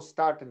has no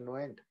start and no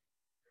end.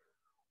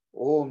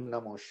 Om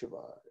Namo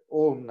Shivaya.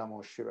 Om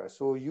Namo Shivaya.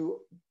 So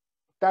you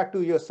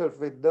tattoo yourself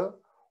with the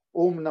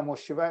Om Namo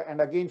Shivaya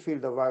and again feel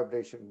the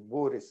vibration.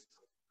 Boris,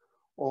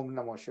 Om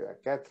Namo Shivaya.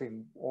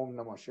 Catherine, Om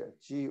Namo Shivaya.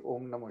 Ji,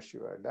 Om Namo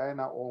Shivaya.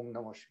 Diana, Om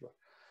Namo Shivaya.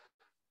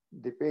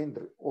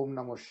 Dipendra, Om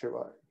Namo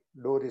Shivaya.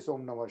 Doris,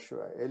 Om Namo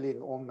Shivaya.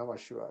 Eileen, Om Namo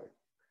Shivaya.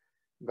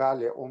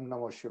 Galia, Om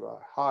Namo Shivaya.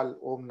 Hal,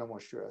 Om Namo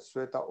Shivaya.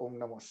 Sweta, Om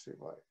Namo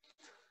Shivaya.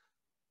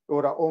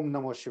 Ora, Om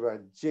Namo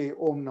Shivaya. Jay,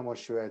 Om Namo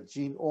Shivaya.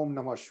 Jean, Om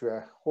Namo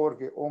Shivaya.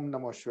 Jorge, Om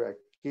Namo Shivaya.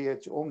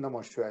 KH, Om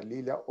Namo Shivaya.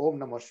 Leela, Om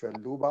Namo Shivaya.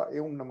 Luba,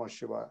 Om Namo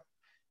Shivaya.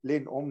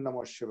 Lynn, Om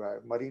Namo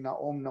Shivaya. Marina,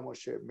 Om Namo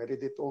Shivaya.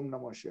 Meredith, Om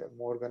Namo Shivaya.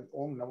 Morgan,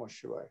 Om Namo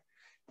Shivaya.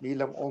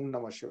 Neelam, Om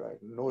Namo Shivaya.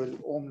 Noel,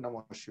 Om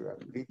Namo Shivaya.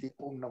 Preeti,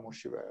 Om Namo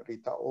Shivaya.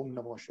 Rita, Om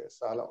Namo Shivaya.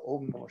 Sala,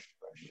 Om Namo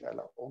Shivaya.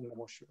 Shala, Om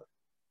Namo Shivaya.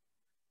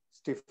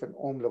 Stephen,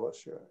 Om Namo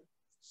Shivaya.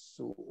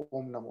 Sue,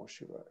 Om Namo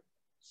Shivaya.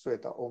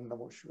 Sweta, Om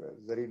Namo Shivaya.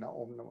 Zarina,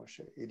 Om Namo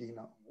Shivaya.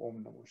 Irina,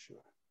 Om Namo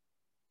Shivaya.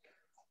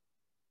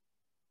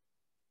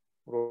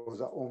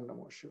 Rosa, Om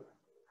Namo Shivaya.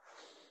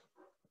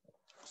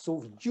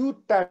 So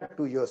you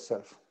tattoo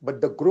yourself,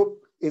 but the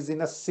group is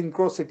in a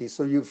synchronicity,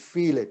 so you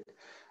feel it.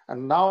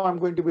 And now I'm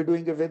going to be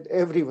doing it with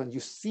everyone. You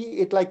see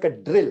it like a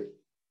drill.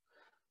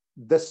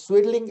 The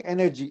swirling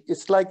energy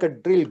is like a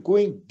drill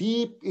going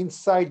deep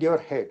inside your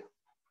head.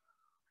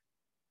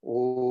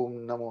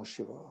 Om Namo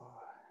Shivaya.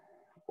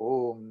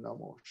 Om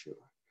Namo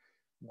Shivaya.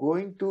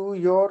 Going to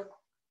your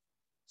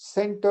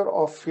center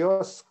of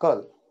your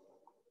skull,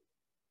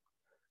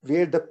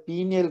 where the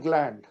pineal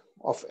gland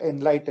of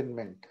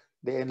enlightenment,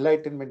 the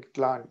enlightenment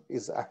gland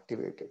is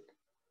activated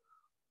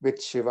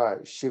with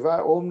Shivaya. Shivaya,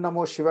 Om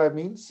Namo Shivaya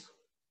means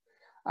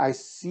I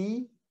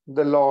see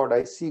the Lord,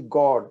 I see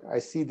God, I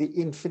see the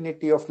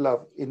infinity of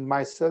love in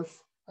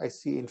myself, I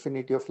see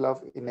infinity of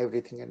love in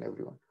everything and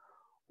everyone.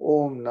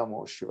 Om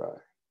Namo Shivaya.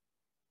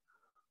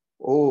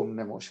 Om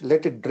Namo Shivaya.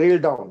 Let it drill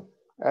down.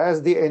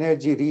 As the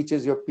energy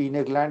reaches your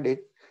pineal gland,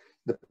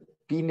 the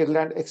pineal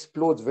gland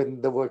explodes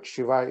when the word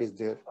Shiva is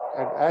there.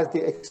 And as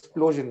the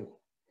explosion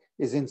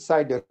is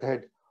inside your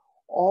head,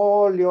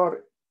 all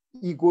your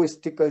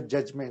egoistical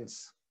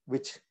judgments,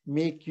 which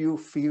make you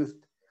feel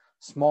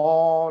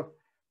small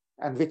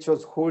and which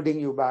was holding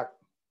you back,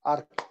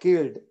 are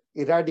killed,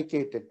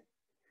 eradicated.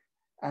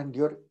 And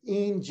your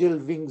angel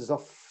wings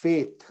of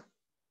faith,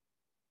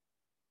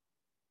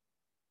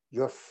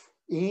 your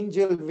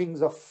angel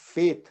wings of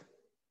faith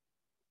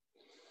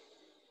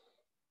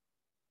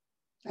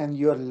and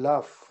your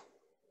love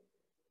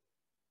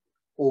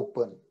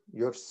open,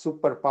 your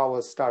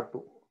superpowers start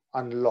to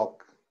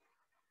unlock.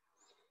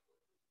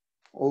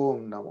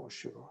 Om Namo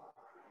Shivaya.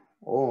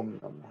 Om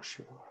Namo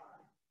Shivaya.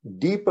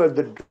 Deeper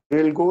the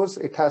drill goes,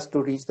 it has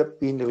to reach the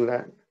pineal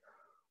gland.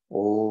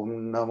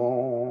 Om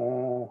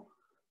Namo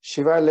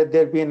Shivaya. Let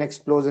there be an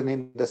explosion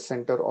in the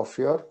center of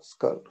your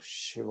skull.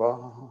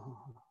 Shiva.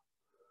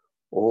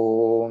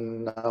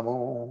 Om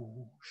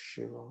Namo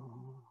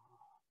Shivaya.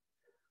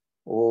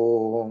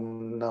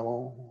 Om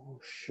Namo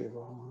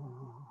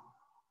Shivaya.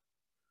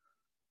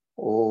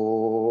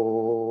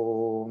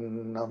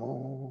 Om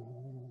Namo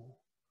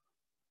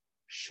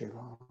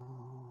Shivaya.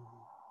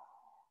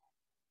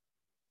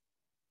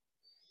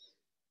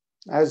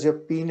 As your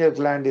pineal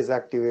gland is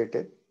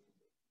activated,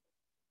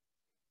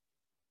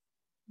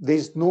 There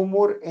is no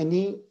more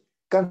any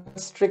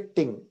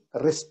constricting,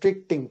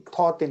 restricting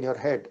thought in your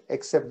head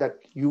except that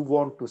you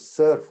want to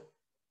serve.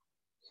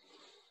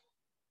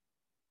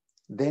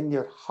 Then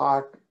your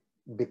heart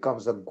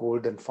becomes a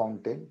golden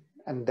fountain,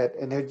 and that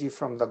energy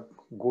from the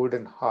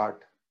golden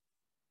heart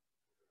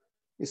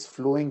is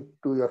flowing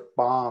to your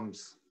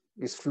palms,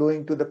 is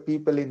flowing to the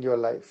people in your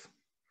life.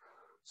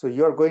 So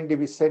you're going to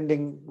be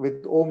sending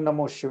with Om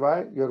Namo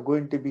Shivaya, you're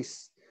going to be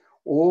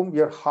Om,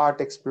 your heart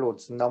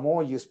explodes.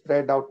 Namo, you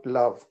spread out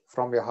love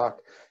from your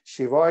heart.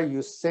 Shiva,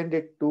 you send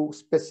it to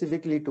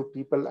specifically to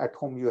people at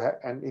whom you had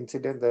an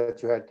incident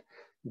that you had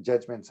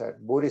judgments at.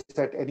 Boris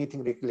at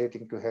anything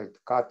relating to health.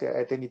 Katya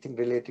at anything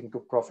relating to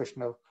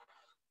professional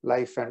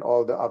life and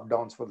all the up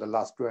downs for the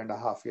last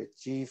 2.5 years.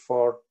 G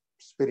for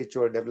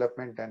spiritual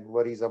development and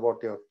worries about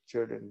your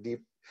children.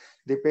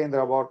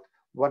 Dipendra about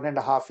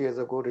 1.5 years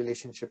ago,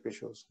 relationship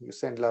issues. You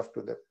send love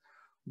to them.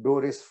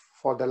 Doris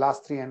for the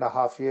last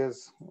 3.5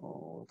 years,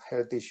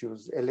 health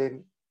issues.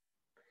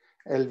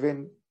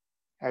 Elvin,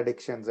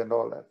 addictions and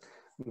all that.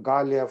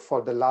 Galia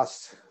for the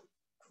last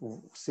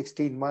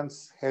 16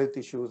 months, health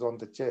issues on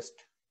the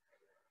chest.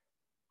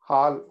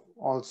 Hal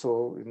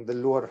also in the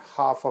lower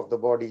half of the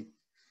body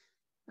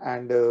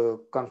and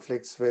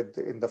conflicts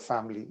in the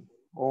family.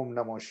 Om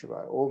Namo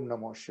Shivaya, Om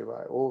Namo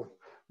Shivaya. Oh,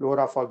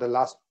 Laura for the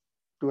last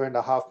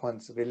 2.5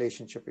 months,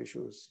 relationship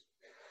issues.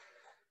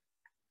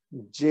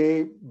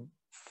 J,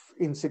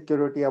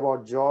 insecurity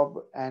about job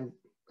and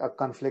a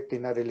conflict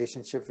in a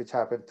relationship which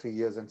happened 3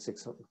 years and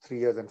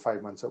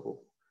 5 months ago.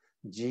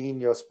 Gene,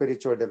 your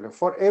spiritual development.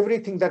 For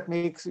everything that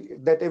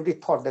every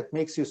thought that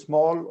makes you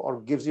small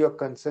or gives you a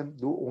concern,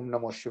 do Om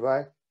Namo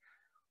Shivaya.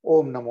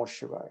 Om Namo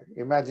Shivaya.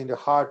 Imagine your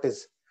heart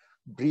is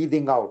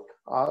breathing out.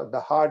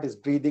 The heart is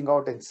breathing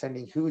out and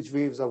sending huge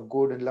waves of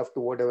good and love to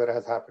whatever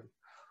has happened.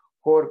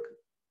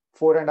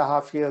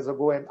 4.5 years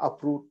ago, an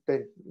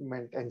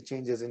uprootment and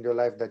changes in your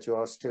life that you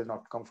are still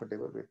not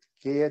comfortable with.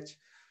 KH,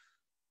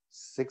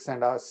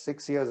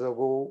 6 years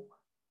ago,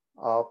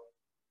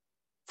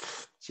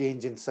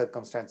 change in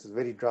circumstances,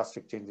 very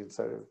drastic change in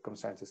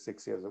circumstances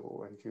 6 years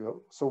ago. And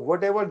so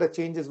whatever the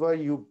changes were,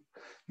 you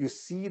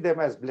see them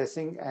as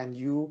blessing and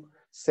you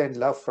send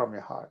love from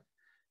your heart.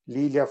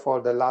 Lilia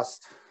for the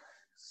last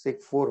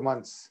 4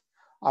 months,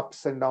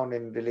 ups and down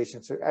in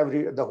relationship.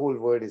 The whole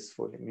world is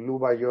falling.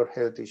 Luba, your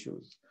health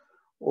issues.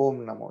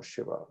 Om Namo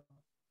Shiva.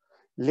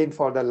 Lynn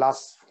for the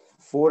last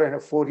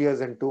 4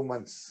 years and 2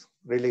 months,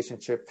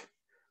 relationship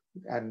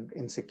and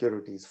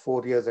insecurities,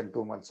 4 years and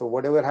 2 months. So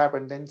whatever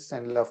happened then,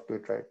 send love to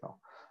it right now.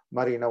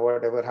 Marina,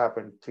 whatever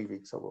happened 3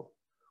 weeks ago.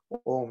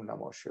 Om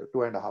Namo Shiva.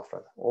 2.5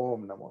 rather.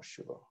 Om Namo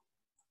Shiva.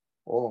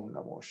 Om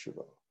Namo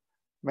Shiva.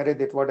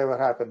 Meredith, whatever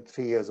happened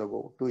 3 years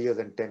ago, 2 years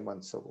and 10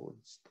 months ago.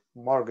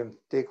 Morgan,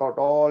 take out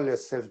all your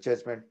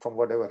self-judgment from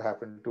whatever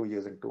happened 2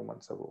 years and 2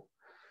 months ago.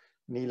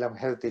 Neelam,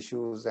 health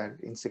issues and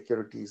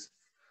insecurities,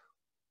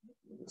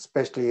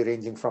 especially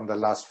ranging from the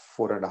last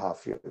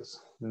 4.5 years.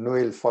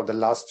 Noel, for the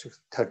last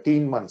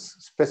 13 months,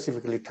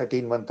 specifically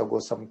 13 months ago,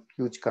 some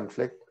huge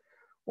conflict.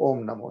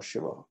 Om Namo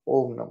Shiva,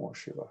 Om Namo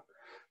Shiva.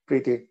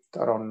 Preeti,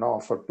 around now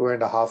for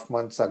 2.5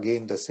 months,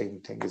 again, the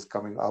same thing is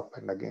coming up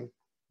and again.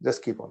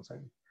 Just keep on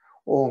saying.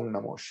 Om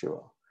Namo Shiva.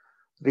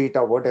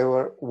 Rita,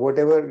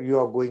 whatever you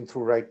are going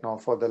through right now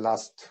for the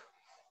last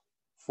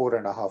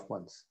 4.5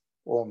 months.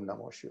 Om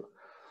Namo Shiva.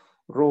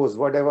 Rose,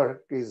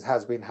 whatever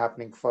has been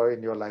happening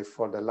in your life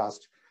for the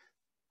last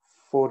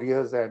 4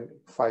 years and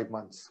 5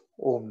 months.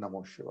 Om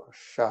Namo Shiva.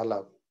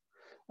 Shahla,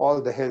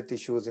 all the health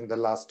issues in the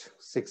last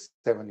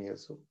 6-7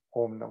 years.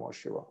 Om Namo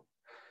Shiva.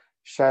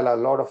 Shaila, a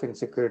lot of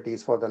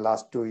insecurities for the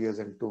last 2 years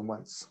and 2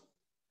 months.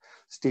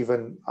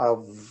 Stephen, a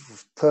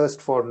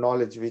thirst for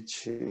knowledge,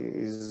 which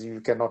is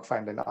you cannot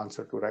find an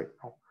answer to right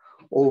now.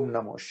 Om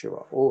Namo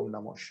Shiva, Om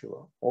Namo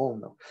Shiva,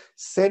 Om Namo.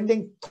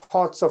 Sending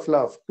thoughts of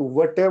love to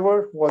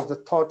whatever was the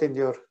thought in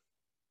your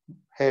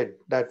head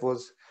that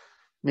was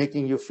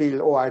making you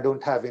feel, oh, I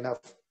don't have enough.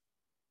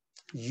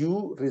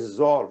 You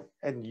resolve,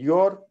 and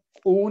your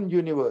own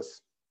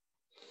universe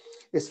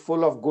is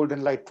full of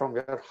golden light from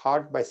your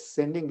heart by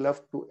sending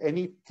love to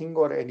anything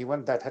or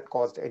anyone that had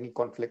caused any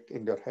conflict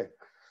in your head.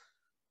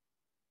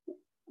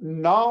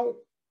 Now,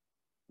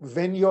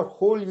 when your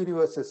whole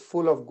universe is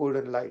full of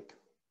golden light,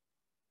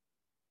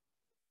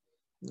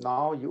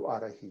 now you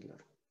are a healer.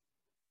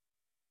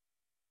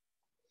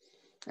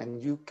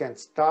 And you can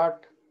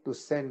start to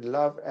send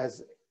love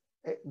as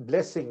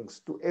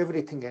blessings to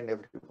everything and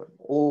everyone.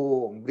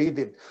 Oh, breathe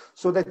in.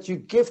 So that you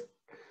give.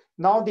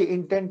 Now the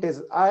intent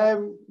is,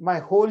 my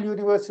whole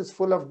universe is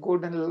full of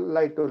golden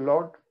light, O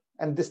Lord.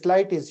 And this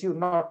light is you,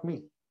 not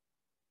me.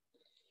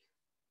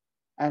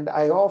 And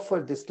I offer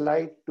this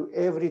light to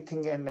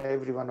everything and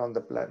everyone on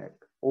the planet.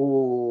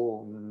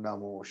 Om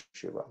Namo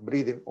Shiva.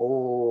 Breathe in.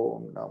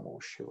 Om Namo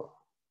Shiva.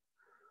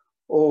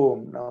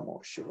 Om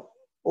Namo Shiva.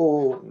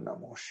 Om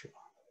Namo Shiva.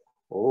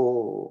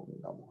 Om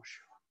Namo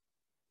Shiva.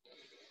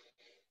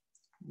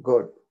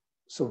 Good.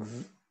 So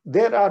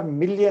there are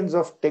millions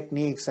of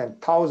techniques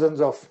and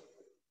thousands of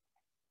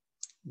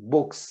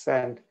books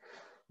and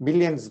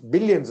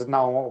billions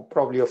now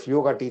probably of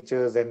yoga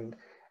teachers, and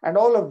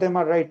all of them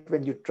are right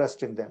when you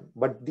trust in them.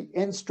 But the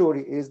end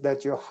story is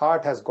that your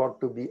heart has got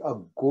to be a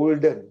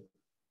golden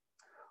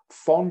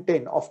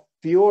fountain of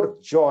pure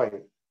joy,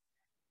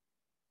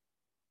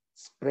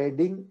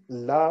 spreading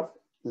love,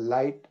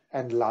 light,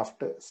 and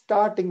laughter,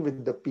 starting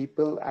with the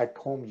people at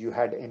whom you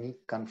had any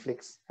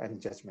conflicts and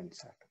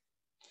judgments at.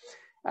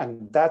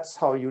 And that's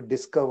how you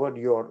discovered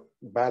your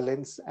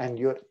balance and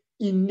your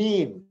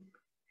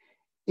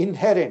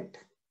inherent,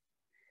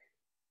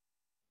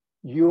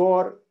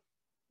 your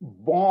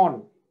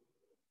born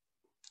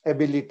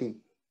ability,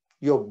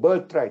 your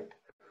birthright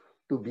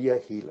to be a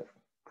healer.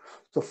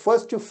 So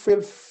first you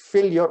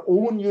fill your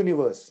own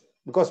universe,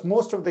 because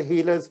most of the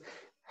healers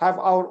have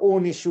our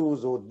own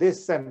issues, or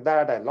this and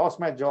that. I lost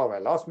my job, I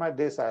lost my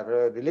this,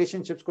 our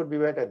relationships could be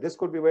better, this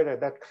could be better,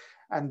 that.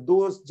 And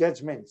those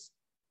judgments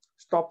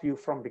stop you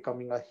from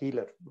becoming a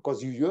healer,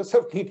 because you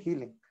yourself need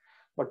healing.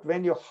 But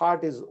when your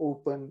heart is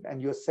open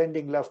and you're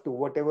sending love to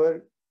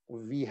whatever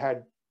we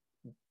had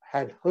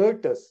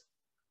hurt us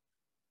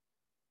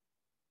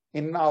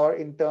in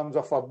terms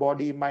of our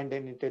body, mind,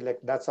 and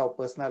intellect, that's our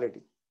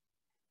personality.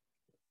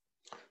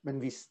 When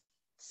we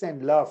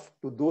send love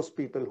to those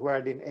people who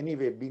had in any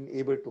way been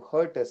able to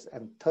hurt us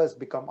and thus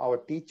become our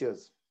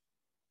teachers,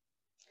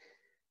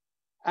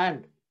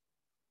 and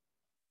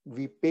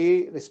we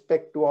pay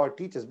respect to our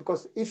teachers,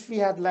 because if we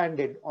had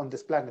landed on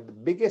this planet, the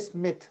biggest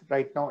myth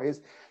right now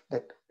is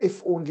that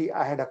if only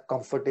I had a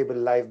comfortable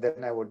life,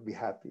 then I would be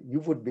happy. You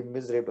would be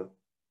miserable.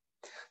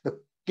 The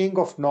king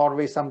of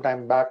Norway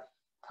sometime back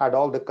had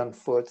all the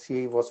comforts.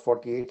 He was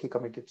 48, he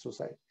committed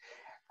suicide.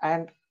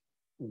 And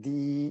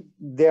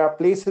there are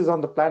places on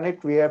the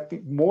planet where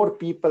more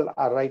people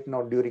are right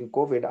now during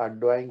COVID are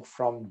dying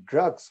from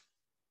drugs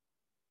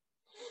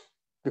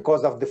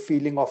because of the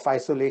feeling of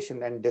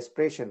isolation and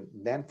desperation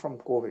than from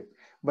COVID.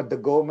 But the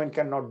government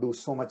cannot do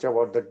so much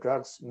about the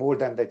drugs more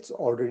than that's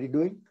already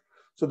doing.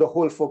 So the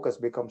whole focus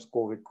becomes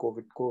COVID,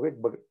 COVID,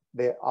 COVID. But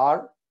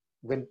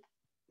when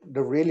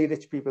the really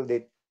rich people,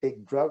 they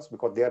take drugs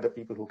because they are the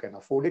people who can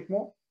afford it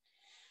more.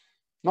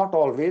 Not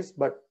always,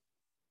 but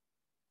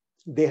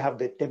they have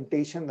the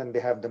temptation and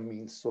they have the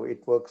means. So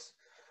it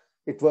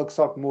works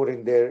out more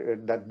in there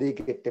that they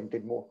get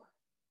tempted more.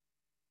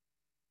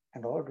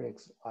 And all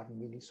drugs are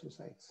mini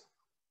suicides.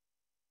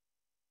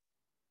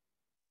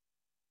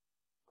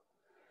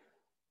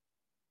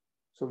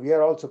 So we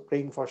are also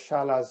praying for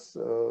Shala's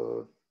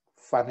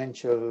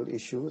financial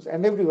issues,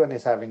 and everyone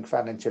is having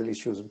financial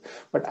issues.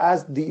 But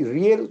as the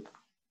real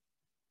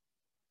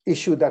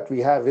issue that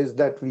we have is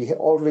that we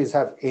always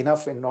have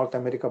enough in North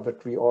America,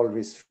 but we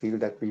always feel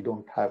that we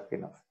don't have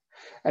enough.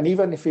 And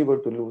even if we were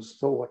to lose,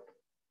 so what?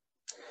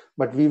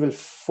 But we will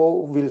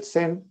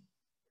send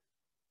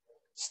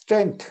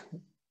strength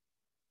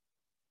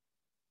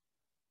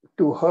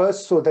to her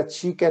so that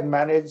she can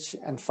manage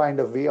and find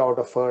a way out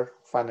of her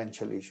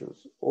financial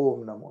issues.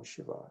 Om Namo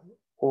Shivaya,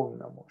 Om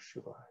Namo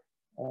Shivaya,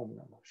 Om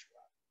Namo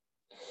Shivaya.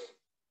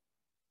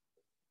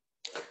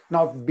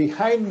 Now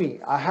behind me,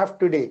 I have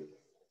today,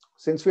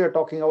 since we are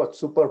talking about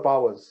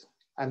superpowers,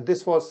 and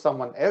this was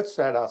someone else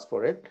who had asked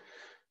for it,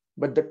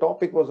 but the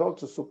topic was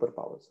also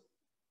superpowers.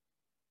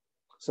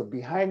 So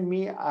behind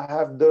me, I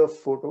have the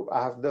photo,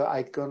 I have the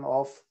icon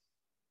of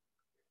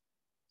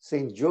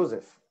Saint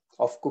Joseph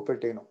of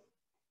Cupertino.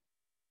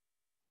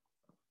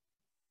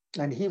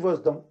 And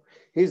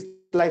his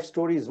life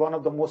story is one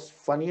of the most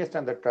funniest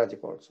and the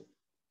tragic also.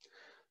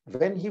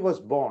 When he was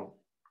born,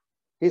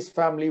 his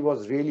family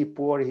was really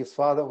poor. His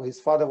father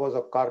was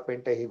a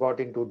carpenter. He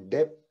got into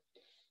debt,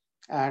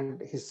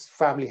 and his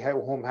family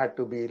home had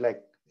to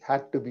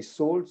be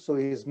sold. So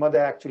his mother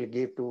actually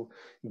gave to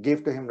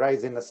him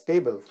rice in a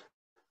stable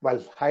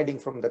while hiding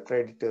from the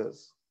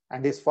creditors.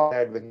 And his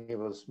father died when he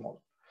was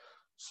small.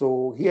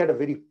 So he had a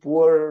very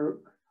poor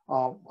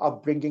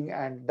upbringing,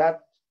 and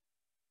that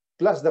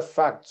plus the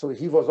fact, so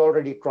he was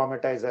already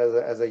traumatized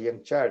as a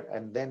young child,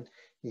 and then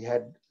he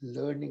had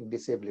learning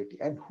disability.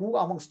 And who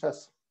amongst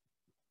us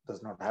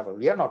does not have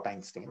we are not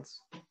Einsteins.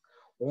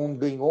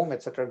 Doing Om,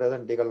 etc.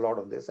 doesn't take a lot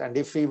of this. And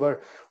if we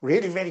were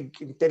really very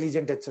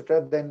intelligent,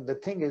 etc., then the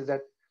thing is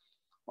that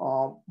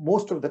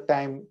most of the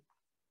time,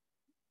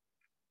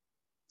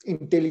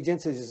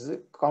 intelligence is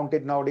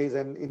counted nowadays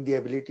and in the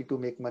ability to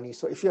make money.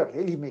 So if you are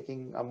really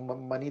making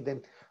money,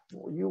 then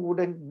you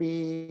wouldn't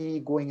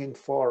be going in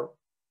for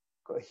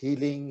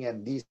healing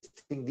and these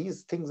things.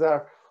 These things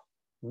are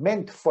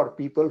meant for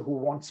people who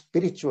want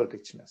spiritual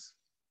richness.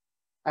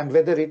 And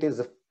whether it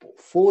is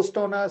forced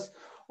on us,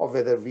 or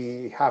whether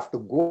we have to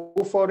go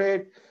for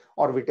it,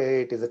 or whether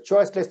it is a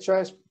choiceless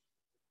choice,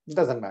 it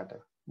doesn't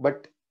matter.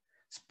 But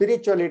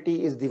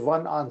spirituality is the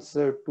one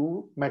answer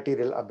to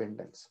material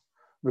abundance.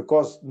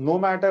 Because no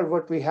matter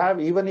what we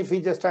have, even if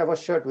we just have a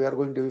shirt, we are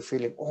going to be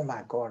feeling, oh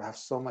my God, I have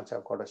so much,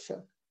 I've got a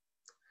shirt.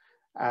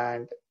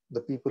 And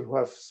the people who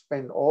have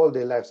spent all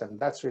their lives, and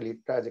that's really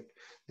tragic,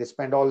 they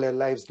spend all their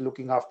lives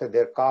looking after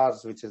their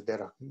cars, which is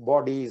their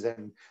bodies,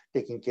 and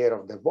taking care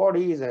of their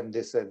bodies, and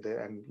this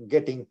and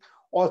getting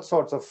all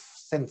sorts of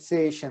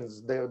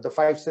sensations. The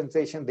five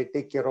sensations, they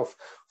take care of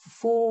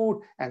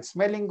food and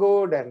smelling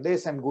good and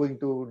this and going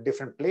to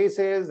different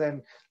places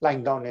and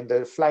lying down in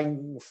the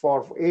flying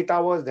for 8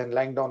 hours, then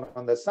lying down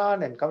on the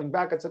sun and coming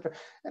back, etc.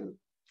 And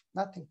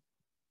nothing.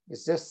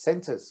 It's just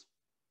senses.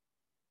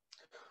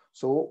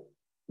 So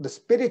the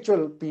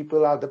spiritual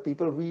people are the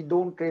people we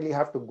don't really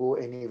have to go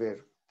anywhere.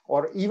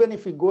 Or even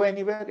if we go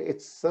anywhere,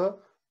 it's a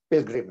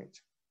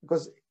pilgrimage,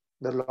 because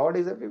the Lord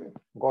is everywhere.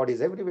 God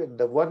is everywhere.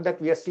 The one that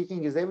we are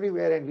seeking is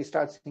everywhere, and we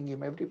start seeing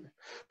him everywhere.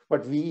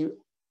 But we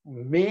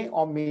may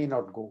or may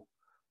not go.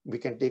 We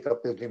can take a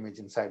pilgrimage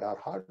inside our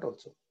heart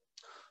also.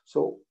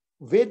 So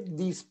with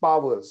these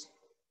powers,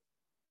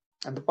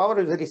 and the power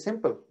is very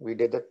simple. We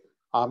did that.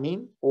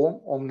 Amin,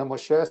 Om Namah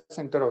Shivaya,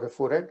 center of the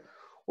forehead,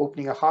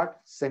 opening a heart,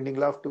 sending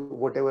love to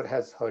whatever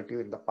has hurt you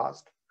in the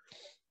past.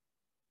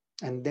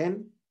 And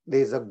then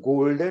there's a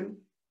golden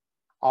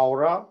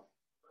aura.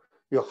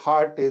 Your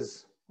heart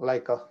is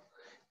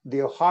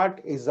your heart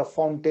is a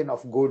fountain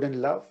of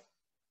golden love,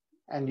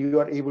 and you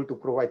are able to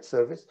provide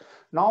service.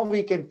 Now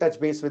we can touch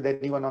base with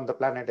anyone on the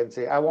planet and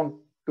say, I want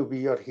to be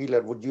your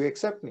healer. Would you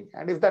accept me?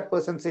 And if that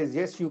person says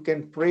yes, you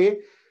can pray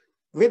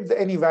with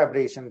any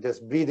vibration.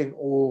 Just breathe in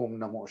Om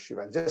Namo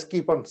Shivaya. Just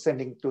keep on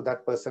sending to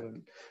that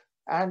person.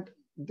 And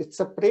it's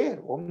a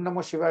prayer. Om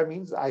Namo Shivaya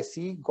means I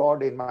see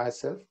God in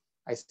myself.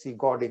 I see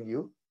God in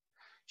you.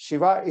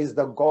 Shiva is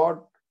the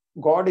God.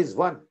 God is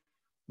one,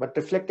 but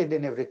reflected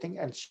in everything.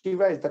 And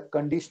Shiva is the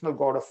conditional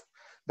God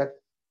that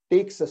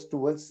takes us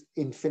towards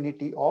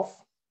infinity of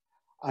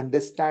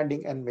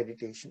understanding and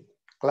meditation,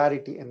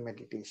 clarity and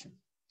meditation.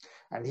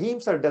 And he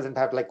himself doesn't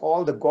have, like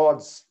all the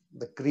gods,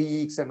 the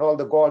Greeks and all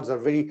the gods are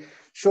very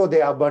show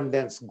their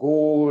abundance,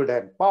 gold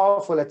and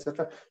powerful,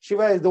 etc.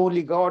 Shiva is the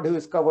only God who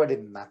is covered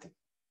in nothing.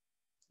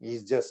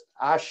 He's just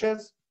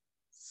ashes,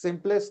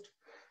 simplest,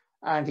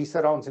 and he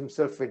surrounds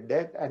himself with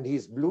death, and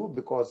he's blue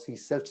because he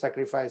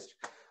self-sacrificed.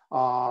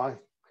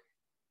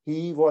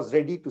 He was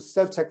ready to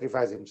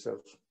self-sacrifice himself.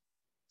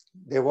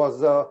 There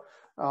was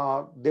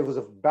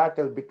a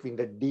battle between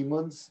the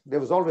demons. There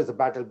was always a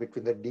battle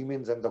between the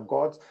demons and the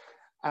gods,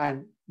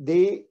 and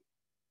they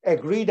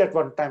agreed at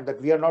one time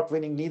that we are not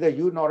winning, neither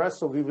you nor us,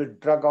 so we will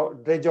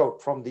dredge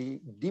out from the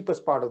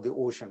deepest part of the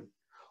ocean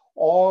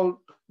all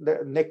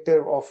the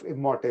nectar of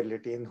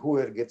immortality, and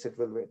whoever gets it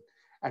will win.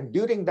 And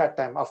during that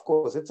time, of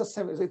course, it's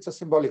a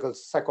symbolical,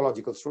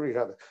 psychological story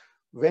rather.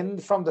 When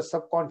from the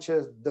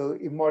subconscious, the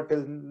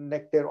immortal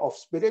nectar of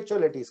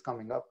spirituality is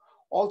coming up,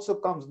 also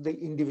comes the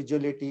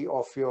individuality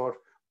of your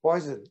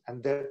poison.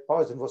 And that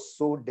poison was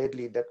so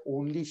deadly that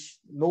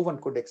no one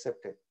could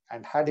accept it.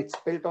 And had it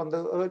spilled on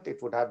the earth,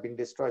 it would have been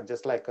destroyed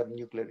just like a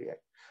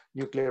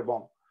nuclear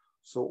bomb.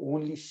 So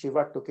only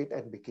Shiva took it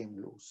and became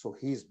blue. So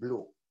he's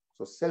blue.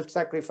 So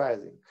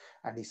self-sacrificing,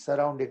 and he's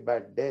surrounded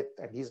by death,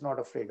 and he's not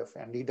afraid of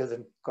it, and he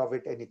doesn't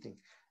covet anything.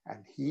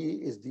 And he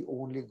is the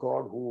only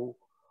God who,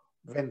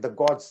 when the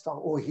gods,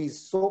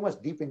 he's so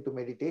much deep into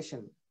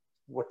meditation,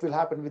 what will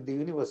happen with the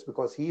universe?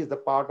 Because he is the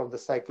part of the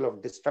cycle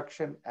of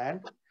destruction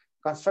and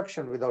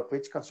construction, without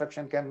which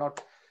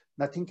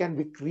nothing can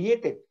be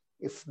created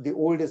if the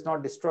old is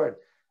not destroyed.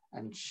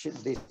 And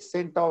they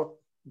sent out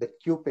the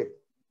Cupid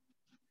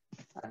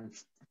and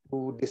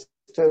to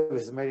disturb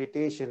his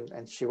meditation,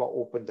 and Shiva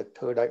opened the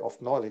third eye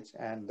of knowledge,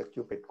 and the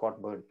Cupid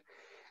got burned.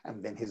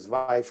 And then his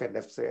wife and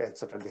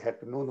etc. They had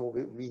to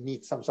we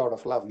need some sort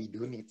of love. We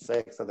do need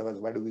sex, otherwise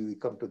why do we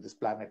come to this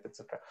planet,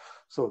 etc.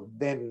 So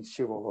then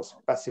Shiva was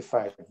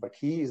pacified, but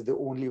he is the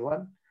only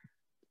one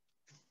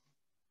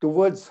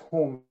towards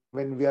home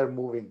when we are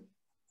moving.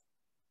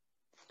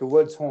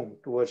 Towards home,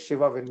 towards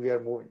Shiva when we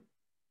are moving.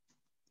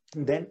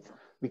 And then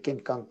we can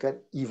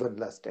conquer even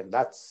lust, and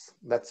that's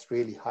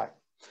really high.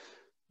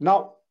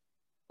 Now,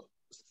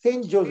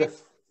 Saint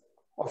Joseph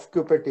of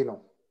Cupertino,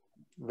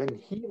 when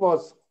he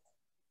was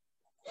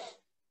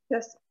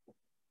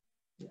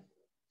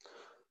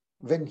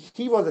when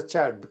he was a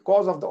child,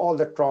 because of all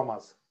the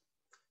traumas,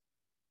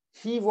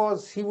 he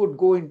would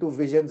go into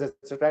visions,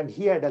 etc. And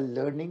he had a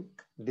learning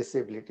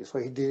disability, so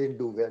he didn't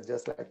do well,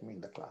 just like me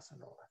in the class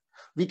and all that.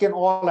 We can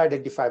all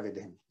identify with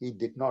him. He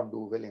did not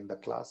do well in the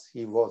class.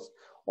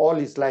 All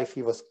his life,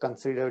 he was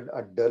considered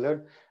a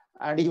dullard,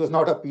 and he was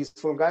not a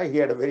peaceful guy. He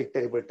had a very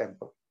terrible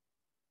temper.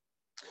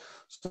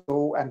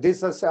 So, and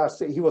this is,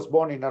 he was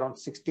born in around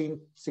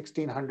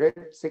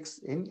 1606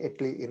 in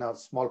Italy, in a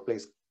small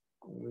place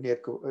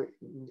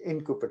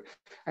in Cupid.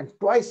 And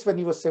twice when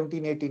he was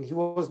 17, 18, he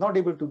was not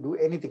able to do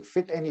anything,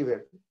 fit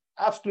anywhere.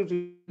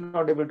 Absolutely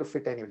not able to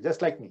fit anywhere,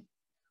 just like me.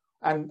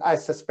 And I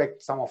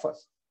suspect some of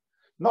us.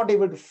 Not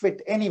able to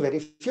fit anywhere.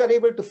 If you are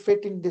able to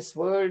fit in this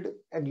world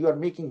and you are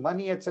making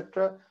money,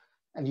 etc.,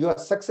 and you are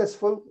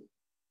successful,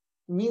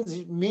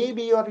 means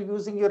maybe you are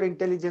using your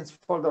intelligence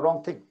for the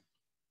wrong thing.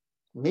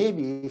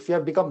 Maybe if you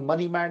have become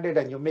money-minded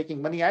and you're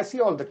making money, I see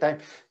all the time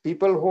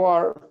people who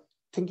are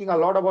thinking a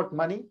lot about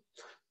money,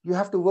 you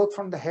have to work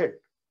from the head.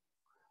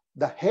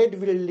 The head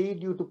will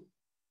lead you to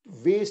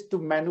ways to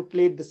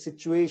manipulate the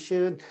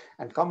situation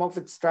and come up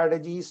with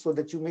strategies so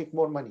that you make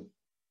more money.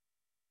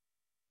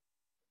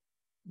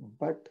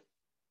 but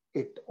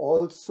it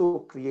also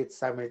creates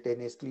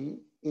simultaneously,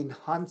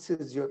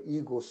 enhances your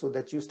ego so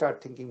that you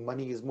start thinking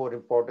money is more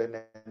important.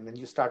 And then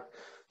you start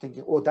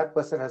thinking, oh, that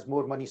person has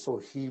more money, so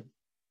he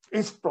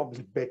is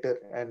probably better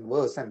and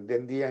worse. And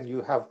then the end,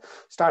 you have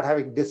start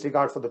having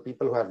disregard for the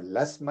people who have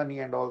less money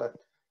and all that.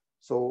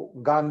 So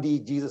Gandhi,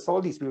 Jesus,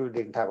 all these people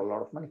didn't have a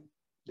lot of money,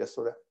 just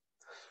so that.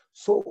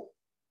 So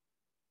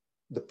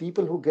the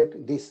people who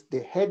get this,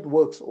 their head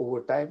works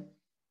over time,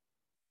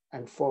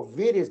 and for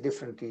various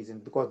different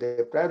reasons, because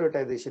their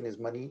prioritization is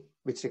money,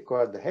 which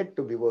requires the head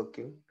to be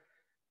working,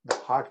 the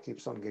heart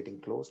keeps on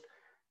getting closed.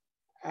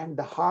 And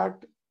the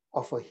heart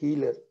of a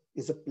healer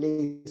is a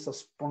place of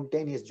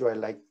spontaneous joy,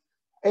 like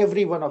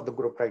every one of the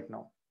group right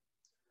now.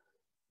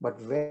 But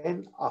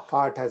when a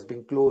heart has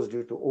been closed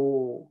due to,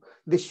 oh,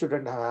 this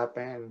shouldn't have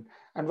happened,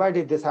 and why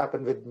did this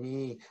happen with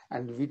me?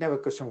 And we never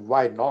question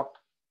why not.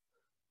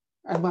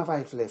 And my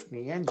wife left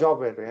me, and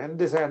job and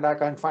this, and I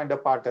can't find a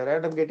partner,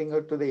 and I'm getting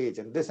to the age,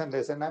 and this,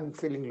 and I'm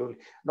feeling lonely,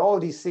 and all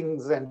these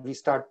things, and we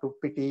start to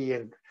pity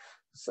and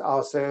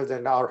ourselves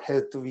and our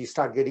health. We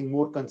start getting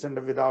more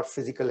concerned with our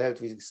physical health.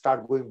 We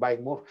start going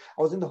buying more.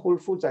 I was in the Whole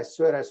Foods. I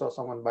swear I saw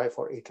someone buy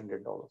for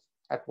 $800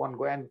 at one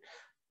go,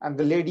 and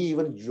the lady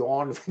even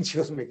yawned when she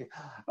was making,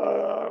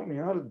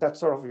 that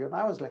sort of.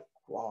 I was like,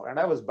 wow. And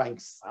I was buying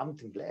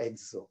something like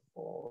eggs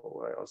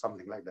or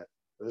something like that,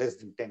 less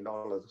than $10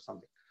 or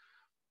something.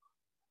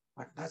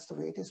 But that's the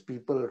way it is.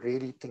 People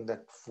really think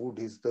that food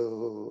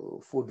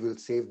will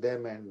save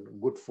them and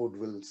good food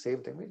will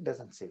save them. It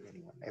doesn't save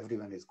anyone.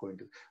 Everyone is going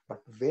to.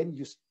 But when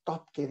you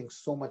stop caring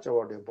so much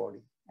about your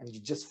body and you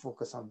just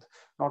focus on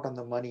not on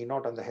the money,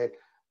 not on the head,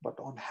 but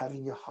on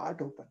having your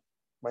heart open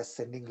by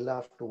sending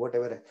love to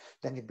whatever,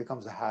 then it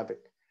becomes a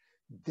habit.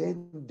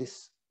 Then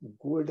this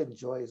golden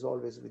joy is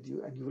always with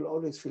you, and you will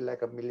always feel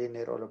like a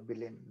millionaire or a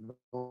billionaire,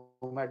 no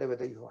matter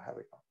whether you have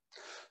it or not.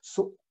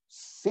 So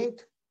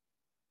Saint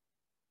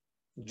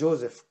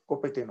Joseph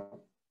Copetino,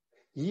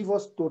 he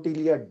was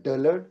totally a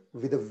dullard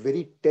with a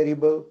very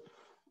terrible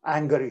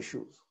anger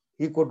issues.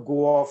 He could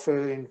go off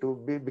into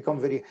become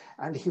very,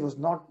 and he was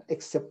not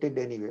accepted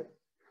anywhere.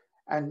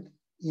 And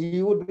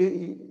he's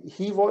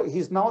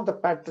now the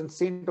patron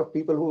saint of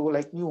people who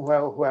like knew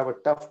who have a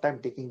tough time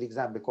taking the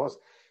exam, because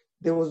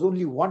there was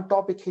only one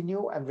topic he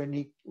knew, and when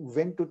he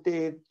went to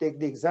take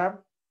the exam,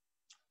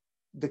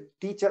 the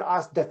teacher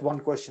asked that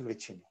one question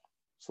which he knew,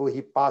 so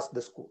he passed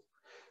the school.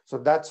 So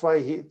that's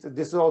why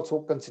this is also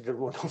considered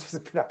one of his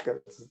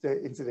miracles,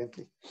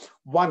 incidentally,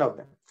 one of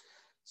them.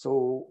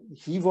 So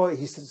he was,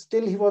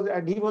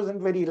 and he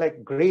wasn't very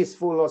like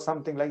graceful or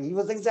something, like he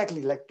was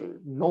exactly like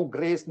no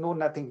grace, no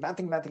nothing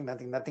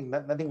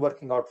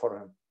working out for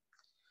him.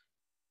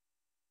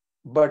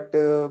 But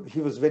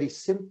he was very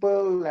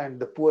simple, and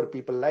the poor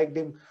people liked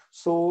him.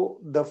 So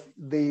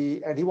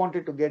and he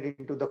wanted to get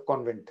into the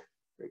convent,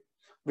 right,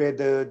 where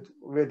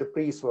the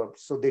priests were.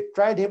 So they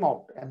tried him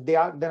out, and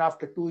then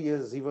after 2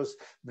 years, he was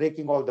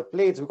breaking all the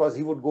plates because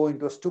he would go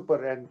into a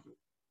stupor, and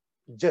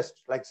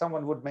just like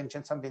someone would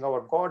mention something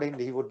about God, and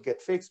he would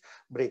get fixed,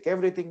 break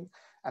everything.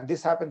 And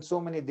this happened so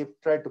many. They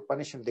tried to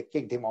punish him. They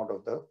kicked him out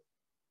of the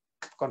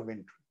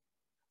convent.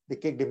 They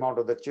kicked him out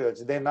of the church.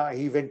 Then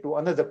he went to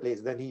another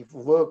place. Then he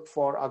worked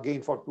for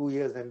 2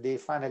 years, and they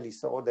finally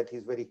saw that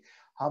he's very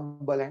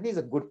humble, and he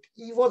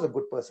was a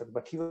good person,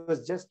 but he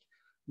was just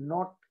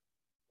not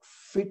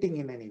fitting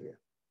in anywhere.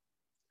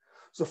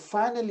 So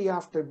finally,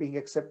 after being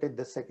accepted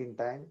the second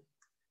time,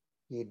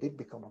 he did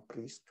become a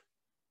priest.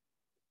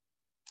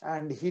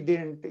 And he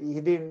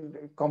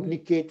didn't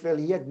communicate well.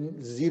 He had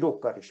zero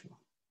charisma.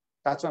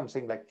 That's what I'm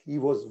saying. Like, he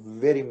was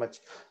very much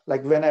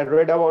like, when I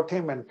read about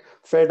him and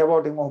felt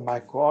about him, oh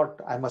my God,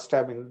 I must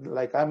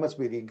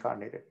be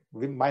reincarnated,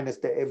 minus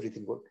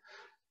everything good.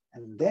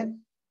 And then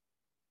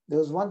there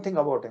was one thing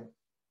about him.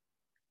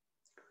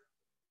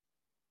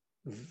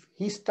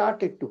 He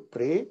started to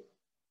pray.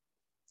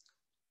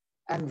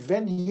 And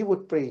when he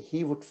would pray,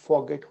 he would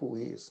forget who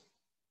he is.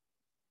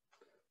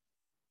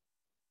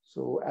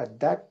 So at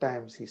that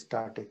time, he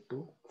started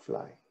to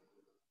fly.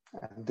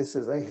 And this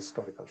is a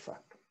historical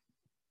fact.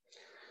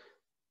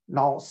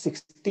 Now,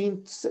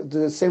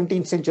 the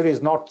 17th century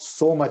is not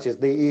so much as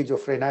the age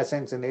of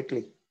Renaissance in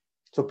Italy.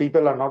 So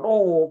people are not,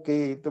 oh,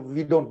 okay,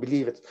 we don't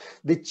believe it.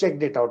 They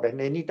checked it out. And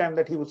anytime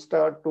that he would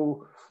start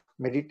to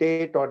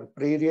meditate or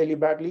pray really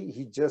badly,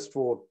 he just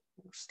would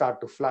start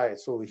to fly.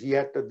 So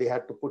they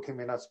had to put him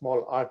in a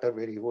small altar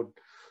where he would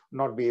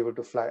not be able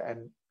to fly.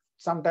 And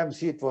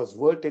sometimes it was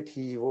worth it.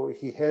 He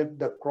helped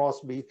the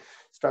cross be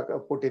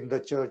put in the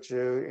church,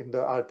 in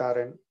the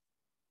altar,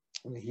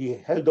 and he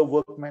held the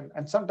workmen.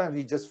 And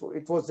sometimes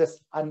it was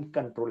just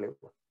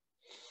uncontrollable.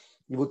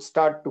 He would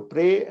start to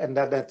pray, and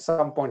then at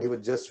some point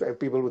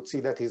people would see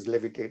that he's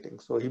levitating.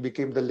 So he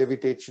became the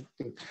levitating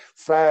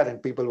friar,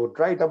 and people would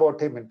write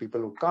about him, and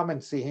people would come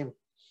and see him.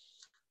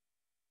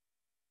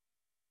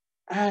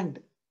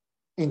 And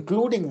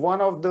including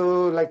one of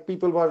the,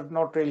 people were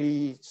not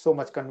really so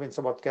much convinced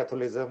about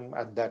Catholicism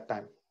at that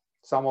time.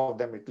 Some of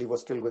them, Italy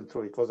was still going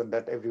through. It wasn't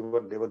that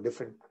everyone, they were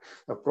different,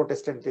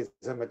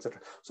 Protestantism, etc.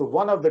 So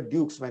one of the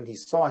dukes, when he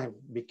saw him,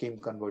 became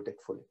converted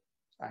fully.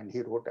 And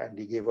he wrote, and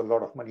he gave a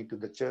lot of money to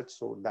the church,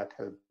 so that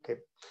helped him.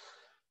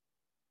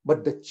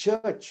 But the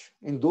church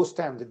in those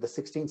times, in the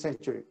 16th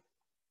century,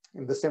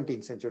 in the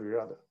 17th century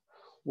rather,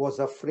 was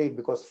afraid,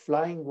 because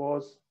flying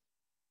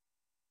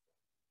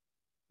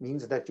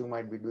means that you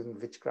might be doing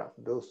witchcraft.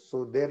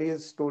 So there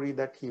is story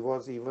that he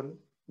was even,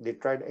 they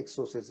tried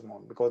exorcism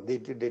on, because they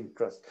didn't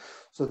trust.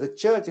 So the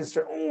church,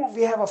 instead, oh,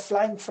 we have a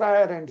flying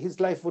friar and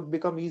his life would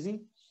become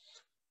easy,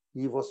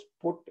 he was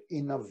put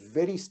in a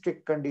very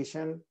strict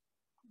condition.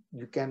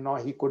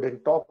 He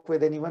couldn't talk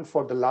with anyone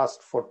for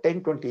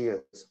 10, 20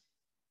 years.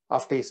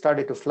 After he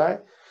started to fly,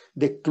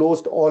 they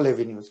closed all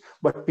avenues.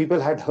 But people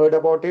had heard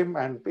about him,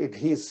 and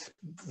which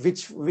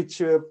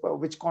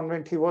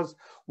convent he was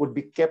would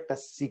be kept a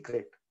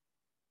secret.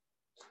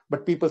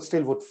 But people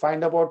still would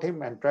find about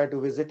him and try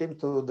to visit him.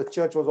 So the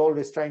church was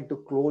always trying to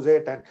close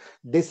it and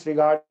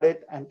disregard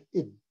it, and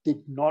it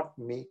did not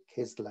make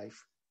his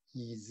life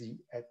easy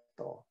at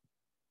all.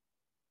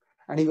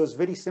 And he was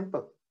very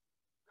simple.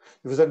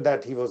 It wasn't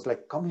that he was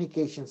like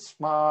communication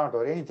smart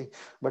or anything,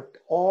 but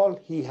all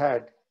he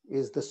had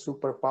is the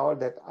superpower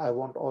that I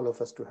want all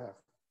of us to have: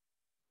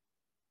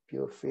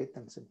 pure faith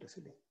and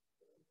simplicity.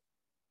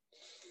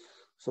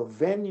 So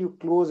when you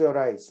close your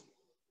eyes,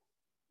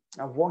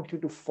 I want you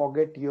to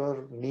forget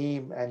your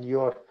name and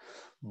your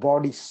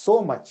body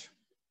so much,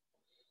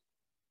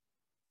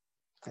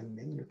 and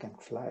then you can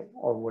fly,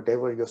 or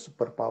whatever your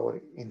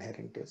superpower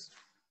inherent is.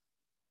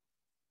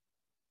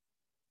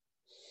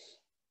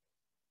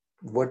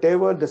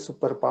 Whatever the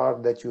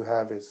superpower that you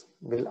have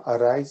will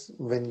arise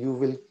when you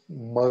will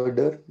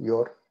murder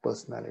your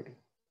personality.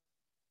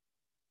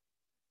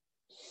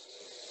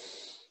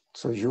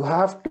 So you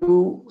have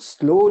to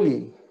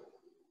slowly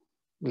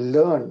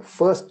learn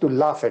first to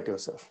laugh at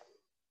yourself.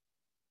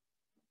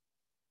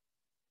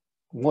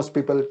 Most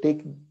people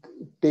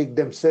take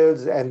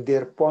themselves and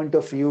their point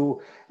of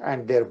view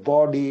and their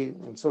body,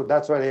 and so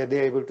that's why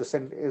they're able to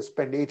spend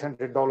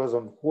 $800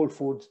 on Whole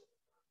Foods,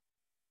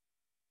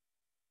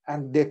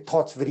 and their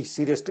thoughts very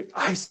seriously.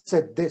 I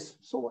said this,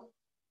 so what?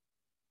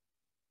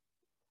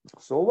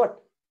 So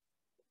what?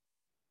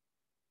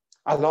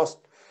 I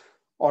lost,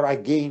 or I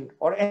gained,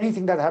 or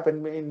anything that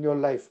happened in your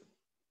life.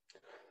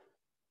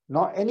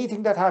 Now,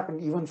 anything that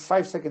happened even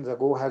 5 seconds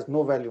ago has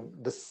no value,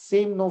 the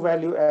same no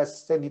value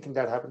as anything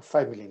that happened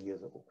 5 million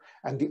years ago.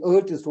 And the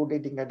earth is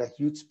rotating at a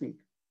huge speed.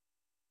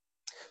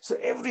 So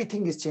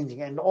everything is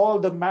changing, and all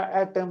the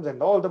atoms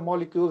and all the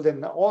molecules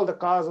and all the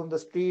cars on the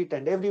street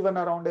and everyone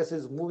around us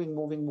is moving.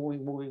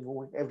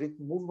 Every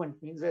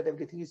movement means that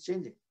everything is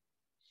changing.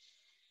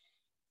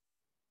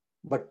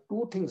 But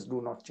two things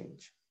do not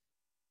change.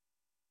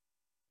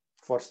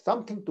 For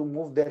something to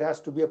move, there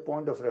has to be a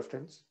point of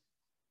reference.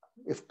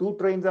 If two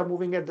trains are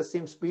moving at the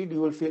same speed,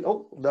 you will feel,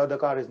 oh, the other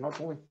car is not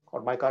moving,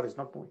 or my car is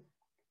not moving.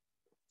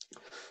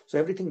 So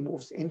everything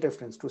moves in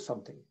reference to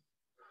something.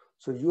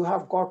 So you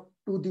have got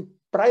to the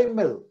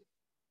primal,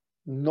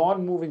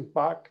 non-moving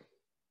part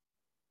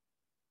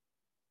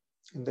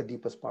in the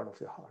deepest part of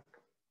your heart.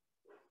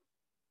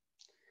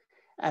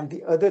 And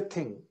the other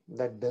thing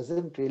that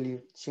doesn't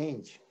really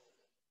change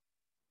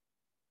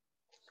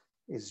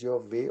is your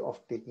way of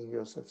taking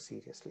yourself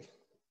seriously.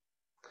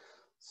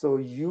 So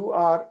you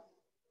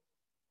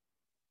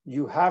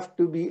have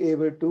to be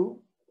able to,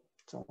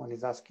 someone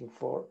is asking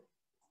for,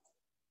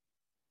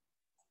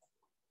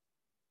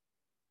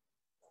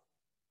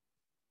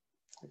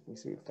 let me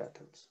see if that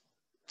helps.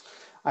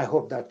 I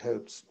hope that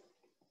helps.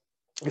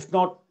 If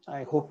not,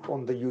 I hope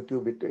on the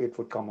YouTube it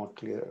would come out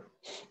clearer.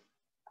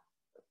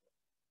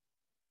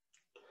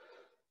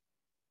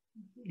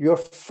 Your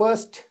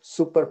first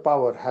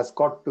superpower has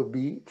got to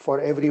be, for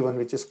everyone,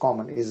 which is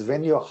common, is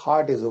when your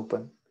heart is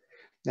open,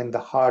 then the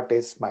heart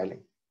is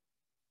smiling.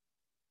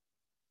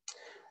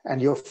 And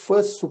your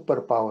first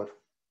superpower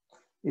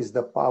is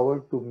the power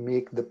to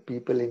make the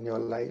people in your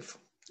life,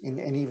 in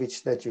any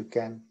which that you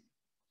can,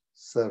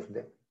 serve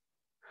them.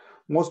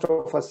 Most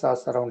of us are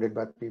surrounded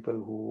by people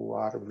who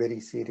are very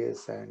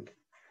serious, and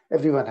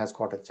everyone has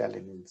got a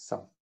challenge in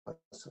some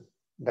person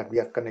that we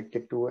are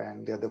connected to,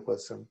 and the other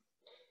person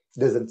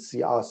doesn't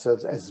see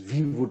ourselves as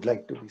we would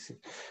like to be seen.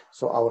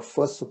 So our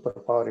first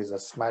superpower is a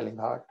smiling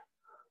heart.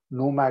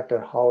 No matter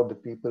how the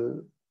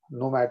people,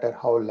 no matter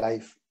how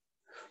life,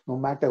 no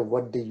matter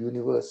what the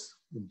universe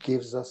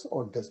gives us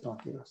or does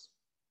not give us,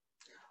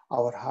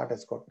 our heart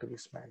has got to be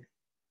smiling.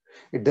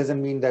 It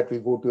doesn't mean that we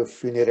go to a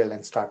funeral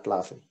and start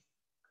laughing.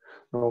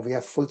 No, we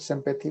have full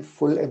sympathy,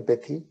 full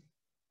empathy,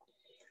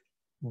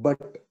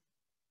 but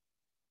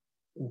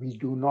we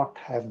do not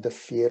have the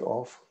fear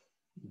of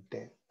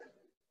death.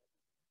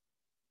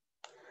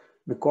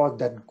 Because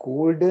that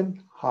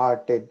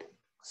golden-hearted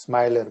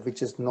smiler,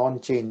 which is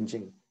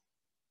non-changing,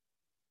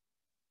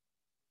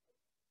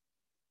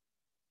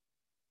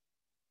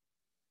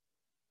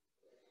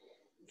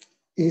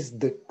 is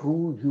the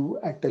true you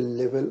at a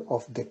level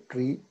of the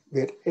tree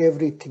where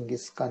everything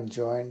is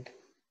conjoined,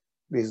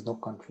 there is no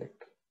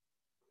conflict.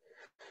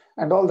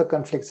 And all the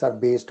conflicts are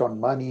based on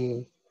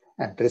money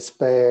and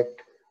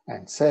respect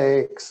and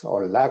sex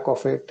or lack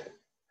of it,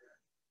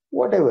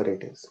 whatever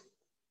it is.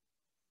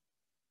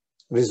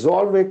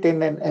 Resolve it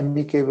in an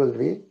amicable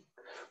way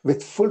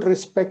with full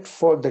respect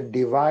for the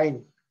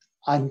divine,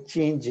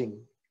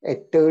 unchanging,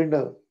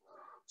 eternal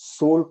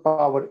soul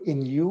power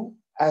in you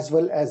as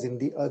well as in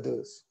the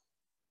others.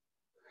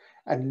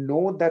 And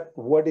know that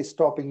what is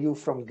stopping you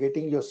from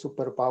getting your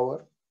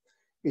superpower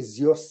is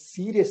your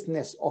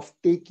seriousness of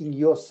taking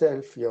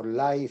yourself, your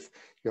life,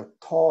 your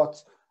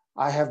thoughts.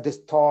 I have this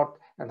thought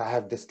and I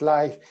have this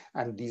life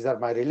and these are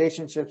my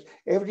relationships.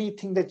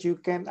 Everything that you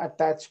can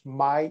attach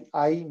my,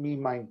 I, me,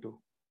 mine to.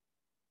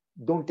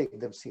 Don't take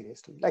them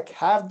seriously. Like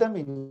have them,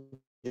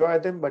 enjoy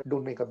them, but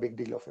don't make a big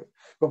deal of it.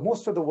 But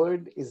most of the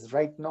world is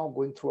right now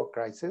going through a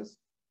crisis.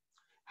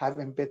 Have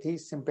empathy,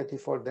 sympathy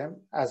for them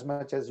as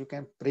much as you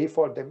can. Pray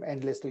for them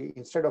endlessly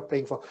instead of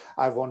praying for,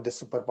 I want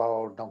this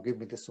superpower, now give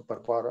me this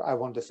superpower. I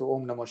want this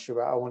Om Namah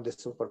Shiva, I want this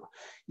superpower.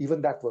 Even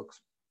that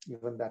works.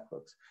 Even that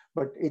works.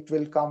 But it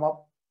will come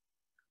up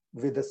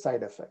with a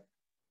side effect.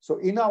 So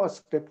in our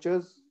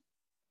scriptures,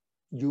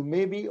 you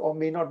may be or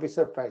may not be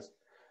surprised,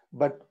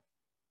 but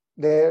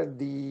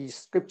the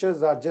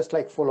scriptures are just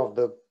like full of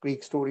the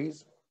Greek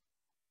stories,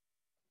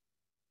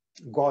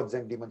 gods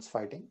and demons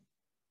fighting.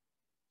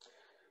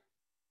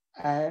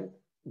 And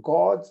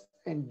gods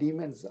and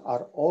demons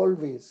are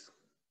always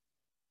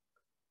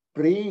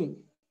praying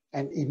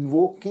and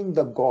invoking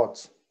the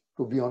gods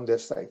to be on their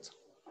sides.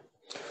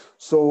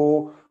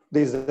 So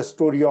there's the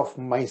story of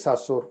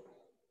Mahishasur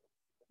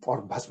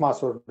or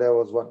Bhasmasur, there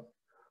was one,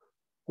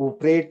 who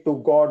prayed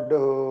to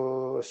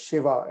God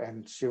Shiva,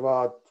 and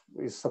Shiva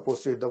is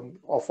supposed to be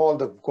of all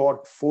the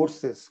god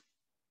forces,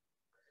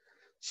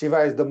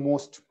 Shiva is the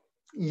most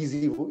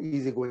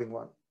easygoing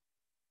one.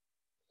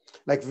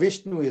 Like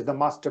Vishnu is the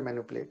master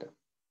manipulator.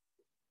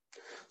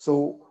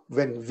 So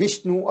when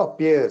Vishnu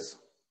appears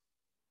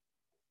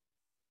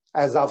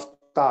as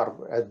avatar,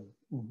 as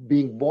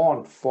being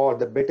born for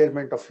the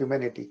betterment of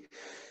humanity,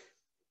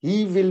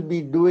 he will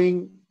be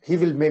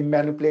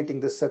manipulating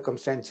the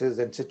circumstances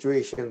and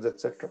situations,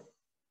 etc.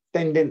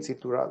 Tendency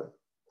to rather.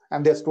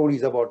 And there are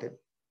stories about him.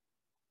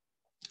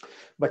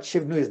 But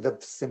Shivnu is the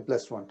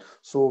simplest one.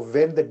 So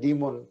when the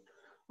demon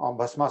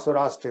Bhasmasur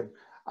asked him,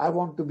 I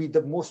want to be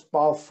the most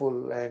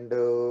powerful and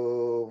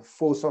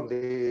force in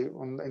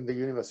the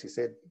universe, he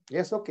said,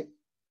 yes, okay.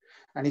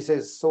 And he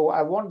says, so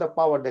I want the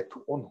power that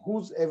on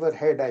whosever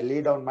head I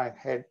lay down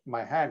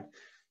my hand,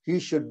 he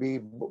should be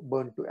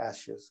burned to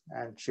ashes.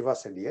 And Shiva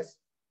said, yes.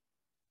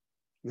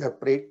 You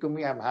have prayed to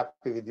me, I'm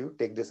happy with you,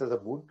 take this as a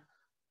boon.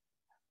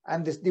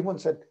 And this demon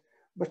said,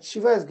 but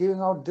Shiva is giving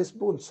out this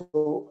boon.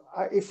 So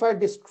if I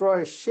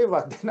destroy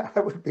Shiva, then I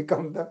would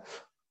become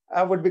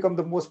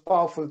the most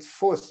powerful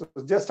force. So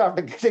just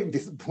after getting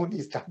this boon,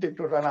 he started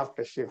to run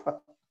after Shiva.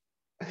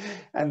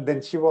 And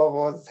then Shiva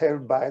was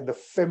held by the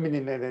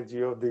feminine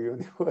energy of the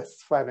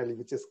universe, finally,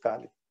 which is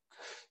Kali.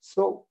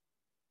 So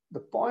the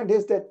point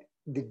is that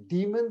the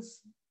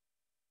demons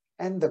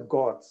and the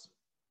gods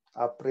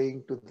are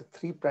praying to the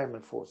three primal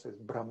forces,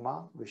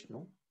 Brahma,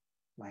 Vishnu,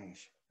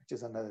 Mahesh, which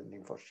is another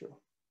name for Shiva.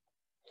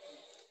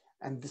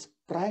 And this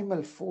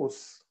primal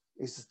force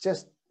is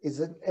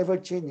an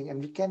ever-changing,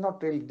 and we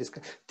cannot really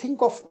describe.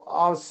 Think of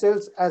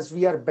ourselves as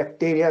we are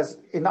bacteria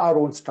in our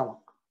own stomach.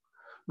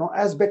 Now,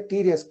 as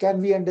bacteria, can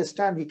we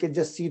understand? We can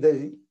just see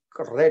the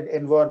red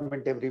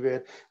environment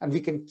everywhere, and we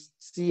can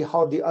see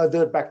how the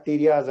other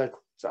bacteria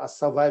are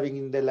surviving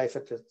in their life,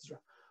 etc.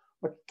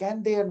 But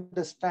can they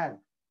understand?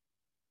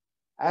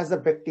 As a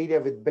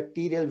bacteria with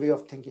bacterial way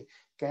of thinking,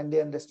 can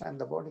they understand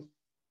the body?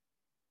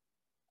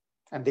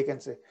 And they can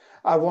say,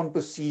 I want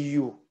to see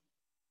you.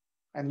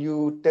 And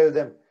you tell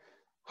them,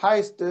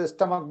 hi,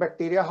 stomach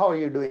bacteria, how are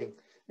you doing?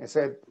 And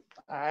said,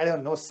 I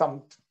don't know,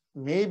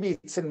 maybe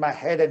it's in my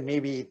head and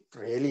maybe it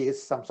really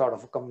is some sort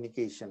of a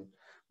communication,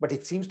 but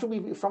it seems to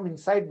be from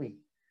inside me.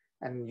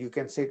 And you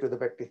can say to the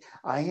bacteria,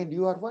 I and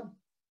you are one.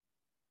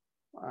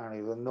 And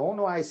you go,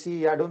 no, I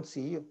don't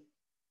see you.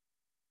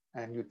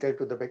 And you tell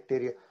to the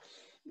bacteria,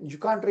 you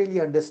can't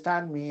really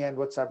understand me and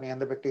what's happening.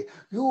 And the bacteria,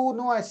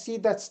 I see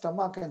that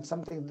stomach and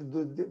something,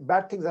 the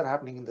bad things are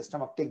happening in the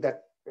stomach. Take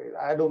that.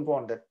 I don't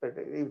want that.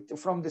 But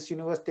from this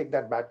universe, take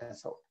that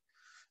badness out.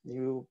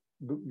 You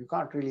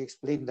can't really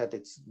explain that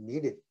it's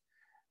needed.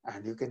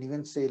 And you can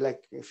even say,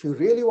 like, if you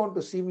really want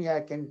to see me,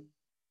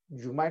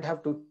 you might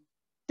have to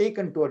take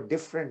into a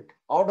different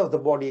out of the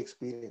body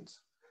experience,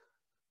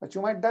 but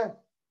you might die.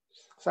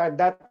 So at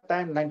that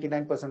time,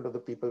 99% of the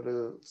people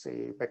will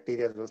say,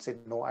 bacteria will say,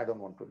 no, I don't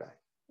want to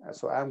die.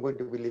 So I'm going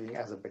to be living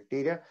as a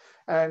bacteria.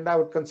 And I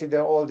would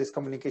consider all this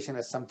communication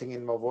as something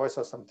in my voice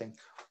or something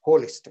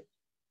holistic.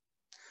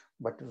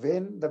 But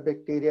when the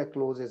bacteria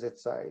closes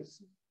its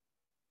eyes,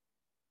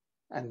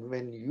 and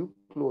when you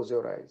close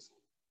your eyes,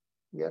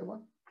 we are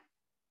one.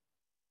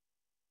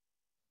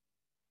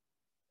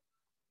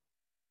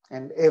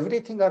 And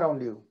everything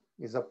around you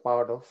is a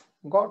part of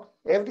God.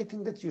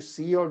 Everything that you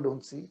see or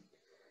don't see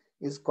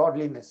is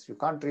godliness. You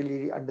can't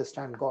really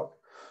understand God.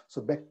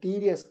 So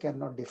bacteria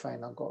cannot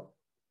define a God.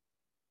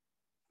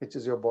 which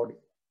is your body.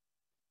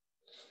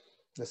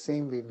 The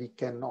same way we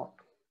cannot.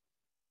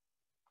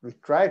 We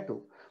try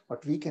to,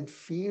 but we can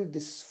feel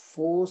this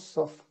force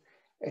of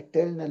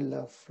eternal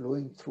love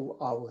flowing through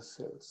our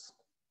cells.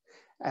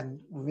 And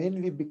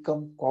when we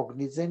become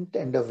cognizant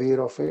and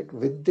aware of it,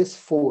 with this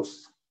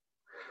force,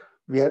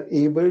 we are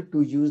able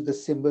to use the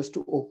symbols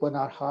to open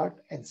our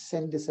heart and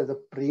send this as a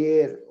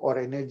prayer or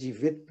energy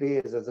with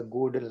prayers as a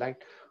golden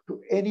light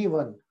to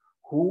anyone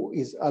who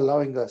is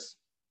allowing us,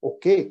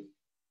 okay,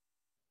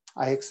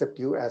 I accept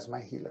you as my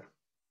healer.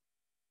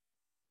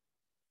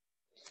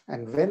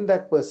 And when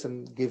that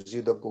person gives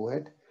you the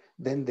go-ahead,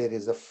 then there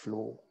is a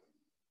flow.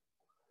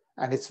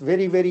 And it's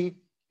very, very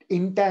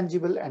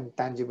intangible and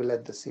tangible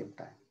at the same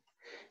time.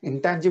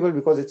 Intangible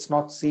because it's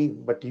not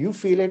seen, but you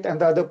feel it and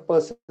the other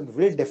person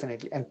will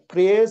definitely. And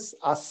prayers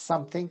are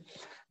something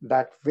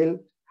that will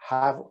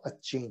have a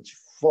change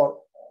for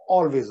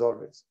always,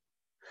 always.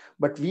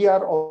 But we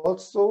are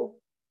also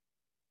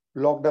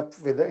locked up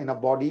in a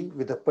body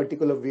with a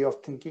particular way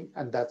of thinking,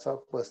 and that's our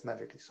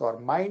personality. So our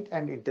mind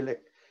and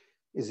intellect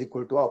is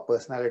equal to our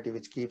personality,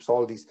 which keeps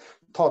all these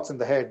thoughts in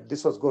the head.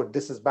 This was good,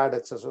 this is bad,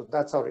 etc. So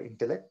that's our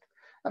intellect.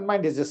 And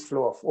mind is just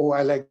flow of, oh,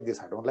 I like this,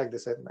 I don't like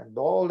this. And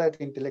all that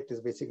intellect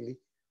is basically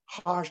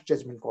harsh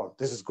judgment call.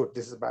 This is good,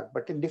 this is bad.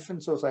 But in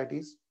different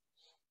societies,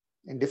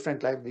 in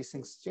different life, these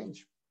things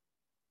change.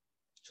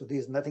 So there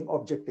is nothing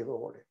objective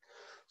about it.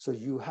 So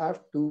you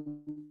have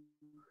to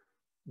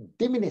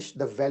diminish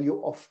the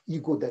value of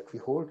ego that we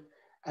hold,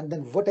 and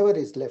then whatever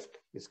is left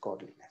is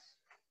godliness.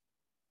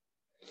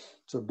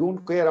 So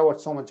don't care about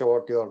so much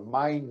about your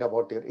mind,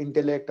 about your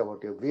intellect,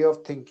 about your way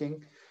of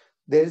thinking.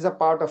 There is a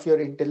part of your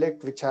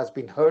intellect which has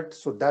been hurt,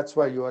 so that's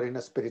why you are in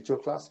a spiritual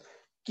class.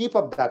 Keep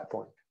up that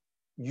point.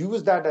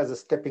 Use that as a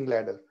stepping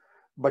ladder,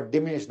 but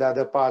diminish the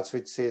other parts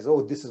which says,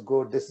 oh, this is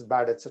good, this is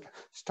bad, etc.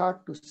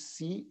 Start to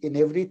see in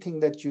everything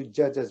that you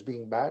judge as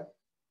being bad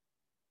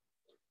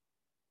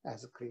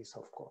as a grace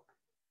of God.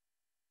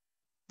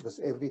 Because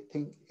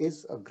everything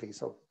is a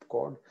grace of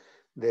God.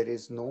 There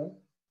is no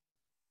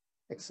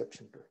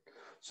exception to it.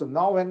 So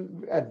now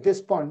when at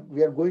this point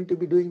we are going to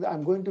be doing,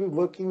 I'm going to be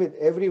working with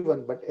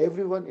everyone, but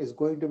everyone is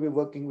going to be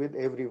working with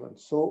everyone.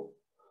 So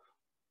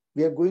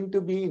we are going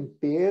to be in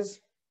pairs,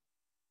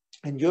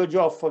 and your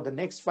job for the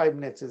next 5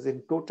 minutes is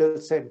in total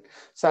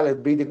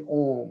silent, breathing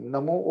Om,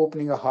 Namo,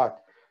 opening your heart,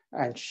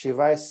 and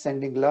Shiva is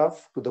sending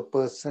love to the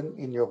person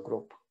in your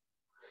group.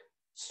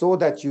 So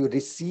that you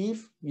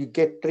receive, you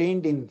get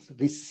trained in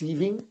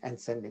receiving and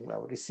sending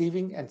love,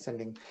 receiving and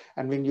sending.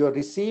 And when you're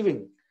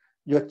receiving,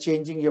 you're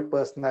changing your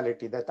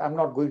personality, that I'm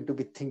not going to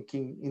be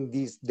thinking in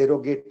these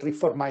derogatory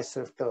for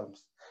myself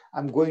terms.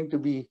 I'm going to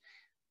be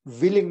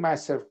willing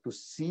myself to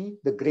see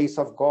the grace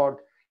of God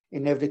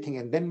in everything,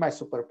 and then my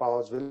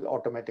superpowers will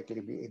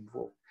automatically be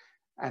invoked.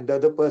 And the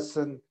other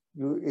person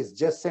is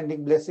just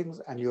sending blessings,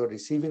 and you're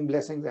receiving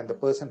blessings, and the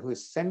person who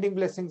is sending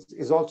blessings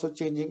is also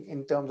changing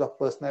in terms of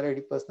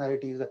personality.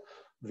 Personality is a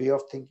way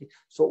of thinking.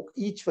 So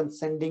each one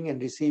sending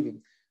and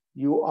receiving,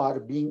 you are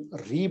being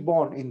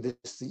reborn in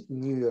this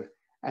new year,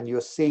 and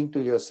you're saying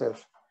to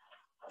yourself,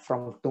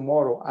 from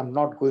tomorrow, I'm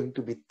not going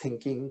to be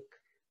thinking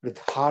with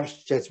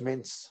harsh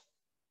judgments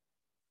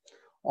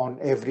on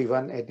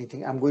everyone,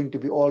 anything. I'm going to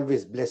be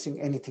always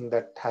blessing anything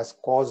that has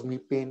caused me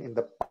pain in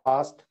the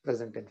past,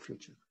 present, and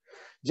future.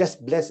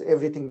 Just bless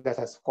everything that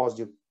has caused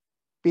you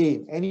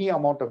pain, any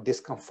amount of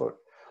discomfort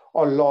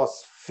or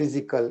loss,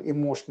 physical,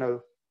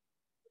 emotional,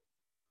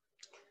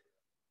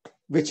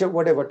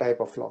 whatever type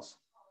of loss.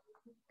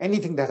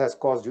 Anything that has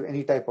caused you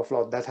any type of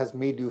loss, that has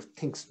made you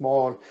think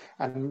small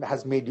and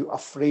has made you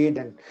afraid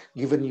and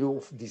given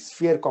you these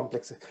fear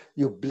complexes,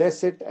 you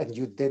bless it, and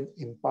you then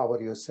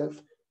empower yourself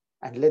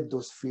and let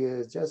those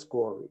fears just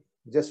go away.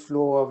 Just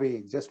flow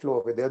away, just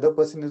flow away. The other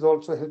person is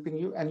also helping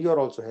you, and you're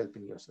also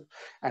helping yourself.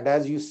 And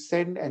as you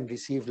send and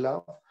receive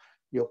love,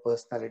 your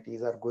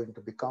personalities are going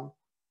to become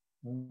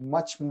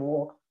much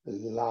more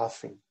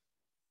laughing.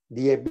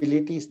 The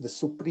abilities, the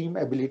supreme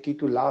ability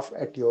to laugh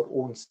at your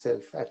own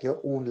self, at your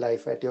own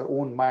life, at your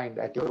own mind,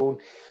 at your own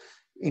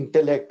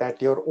intellect,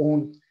 at your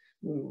own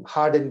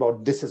heart and body.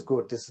 This is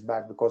good, this is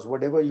bad, because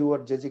whatever you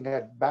are judging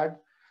at bad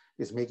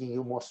is making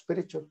you more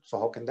spiritual. So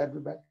how can that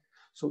be bad?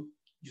 So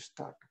you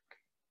start.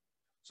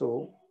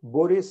 So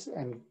Boris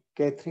and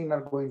Catherine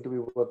are going to be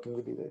working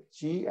with either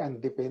Chi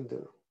and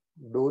Dipender,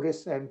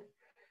 Doris and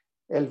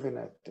Elvin,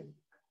 I think,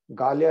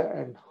 Galia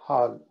and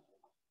Hal,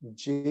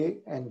 Jay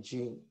and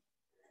Jean,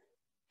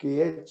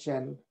 KH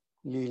and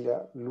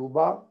Leela,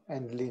 Luba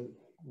and Lynn,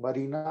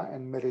 Marina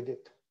and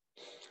Meredith,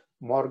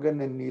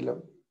 Morgan and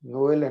Neelam,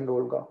 Noel and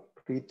Olga,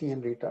 Preeti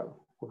and Rita,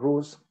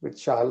 Rose with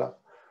Shahala,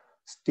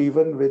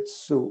 Stephen with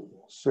Sue,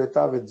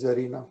 Sweta with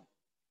Zarina,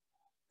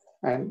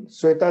 and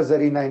Sweta,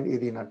 Zarina, and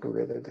Irina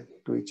together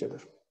to each other.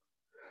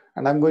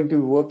 And I'm going to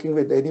be working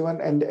with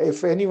anyone. And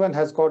if anyone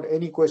has got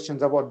any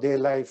questions about their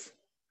life,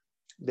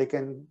 they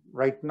can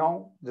right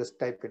now just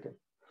type it in.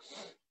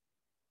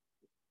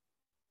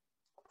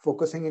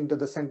 Focusing into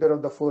the center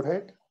of the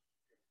forehead,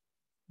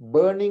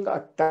 burning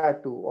a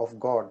tattoo of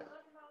God,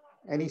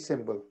 any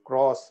symbol,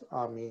 cross,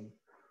 army,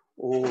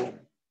 Om.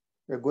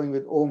 We're going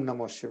with Om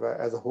Namo Shiva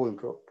as a whole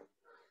group.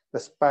 The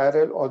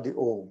spiral or the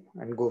Om,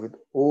 and go with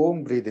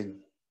Om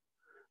breathing.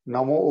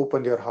 Namo,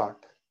 open your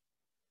heart.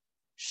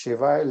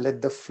 Shiva,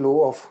 let the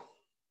flow of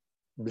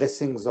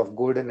blessings of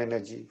golden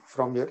energy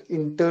from your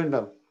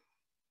internal,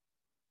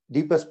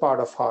 deepest part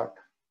of heart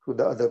to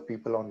the other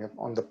people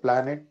on the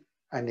planet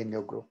and in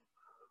your group.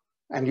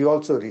 And you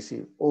also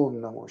receive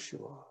Om Namo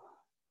Shiva.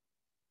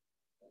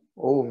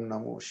 Om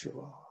Namo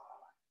Shiva.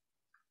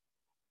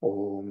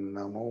 Om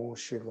Namo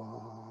Shiva.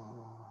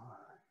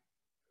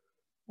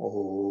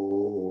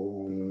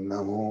 Om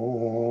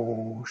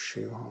Namo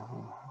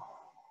Shiva.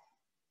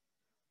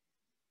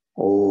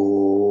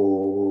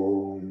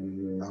 Om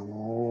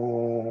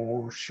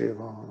Namo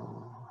Shiva.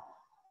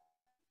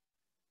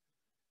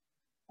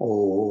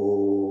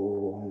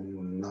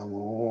 Om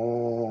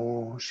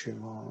Namo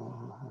Shiva.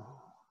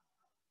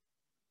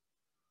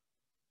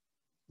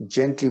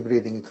 Gently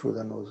breathing through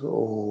the nose.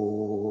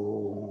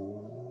 Om.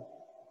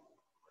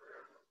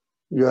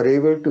 You are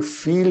able to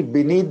feel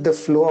beneath the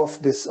flow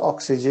of this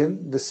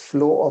oxygen, this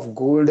flow of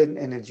golden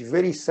energy,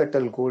 very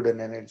subtle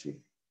golden energy,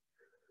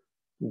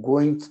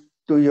 going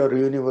to your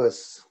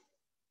universe,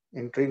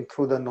 entering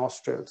through the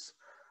nostrils.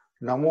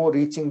 Namo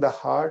reaching the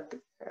heart,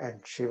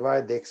 and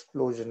Shiva, the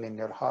explosion in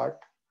your heart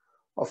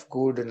of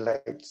golden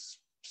lights,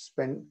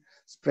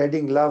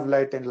 spreading love,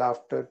 light, and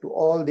laughter to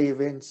all the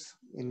events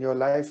in your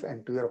life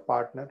and to your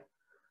partner,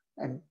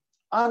 and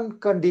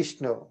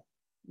unconditional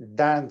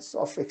dance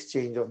of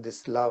exchange of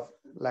this love,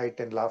 light,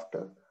 and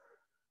laughter.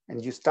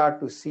 And you start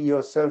to see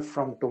yourself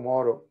from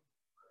tomorrow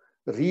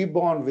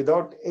reborn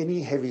without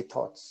any heavy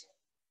thoughts,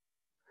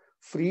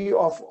 free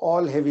of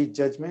all heavy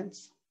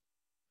judgments,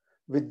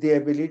 with the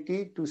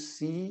ability to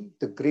see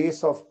the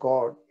grace of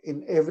God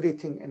in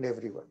everything and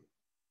everyone.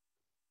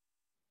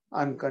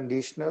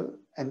 Unconditional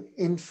and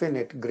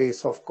infinite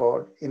grace of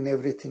God in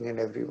everything and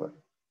everyone.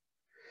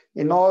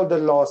 In all the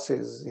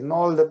losses, in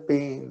all the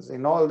pains,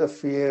 in all the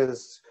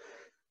fears,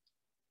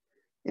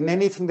 in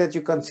anything that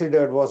you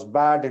considered was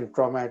bad and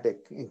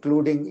traumatic,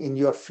 including in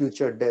your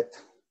future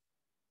death,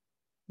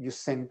 you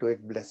send to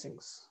it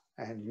blessings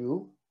and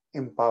you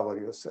empower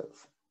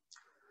yourself.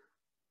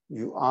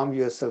 You arm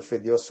yourself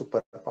with your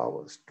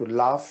superpowers to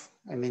laugh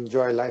and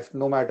enjoy life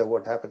no matter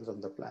what happens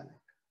on the planet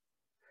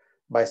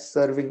by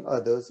serving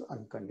others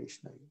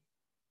unconditionally.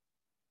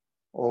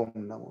 Om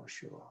Namo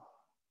Shiva.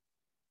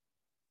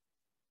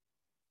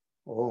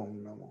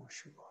 Om Namo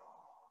Shiva.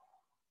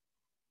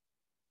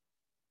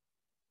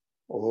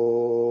 Om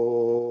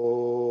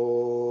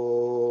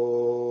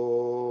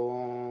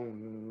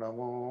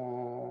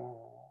Namo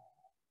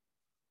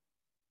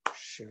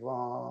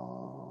Shiva.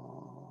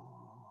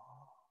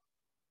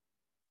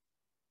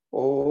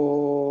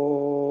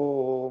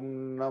 Om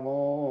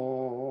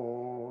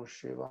Namo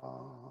Shiva.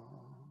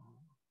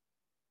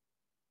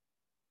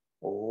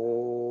 Om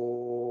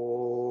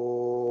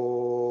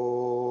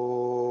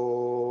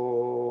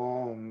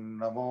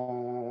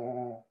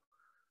Namo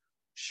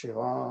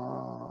Shiva.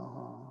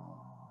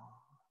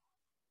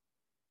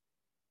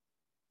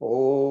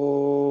 Om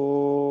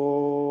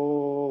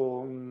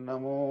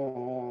Namo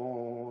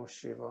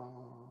Shiva.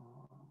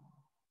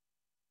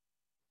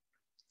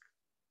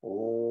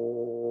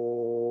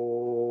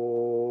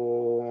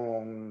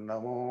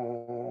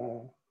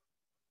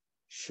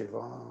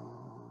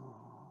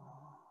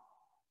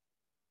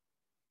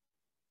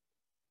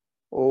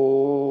 Om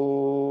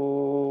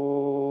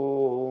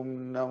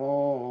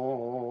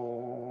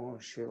Namo Shiva. Om Namo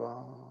Shiva.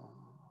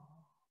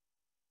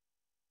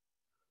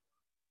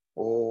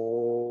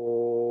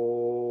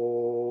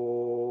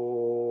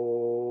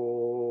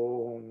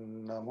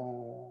 Om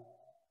Namo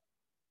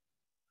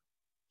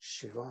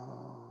Shiva.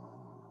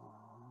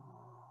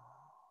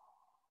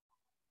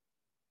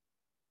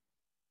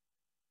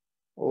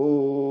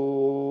 Om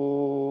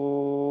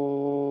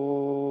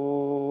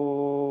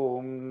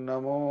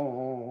Namo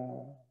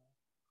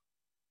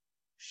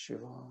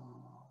Shiva.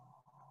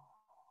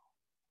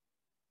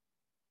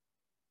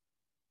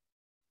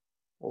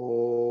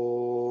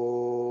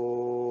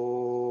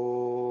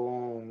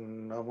 Om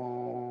Namo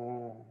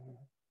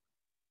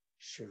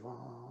Shiva.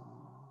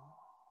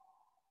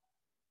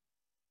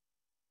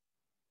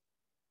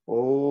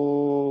 Om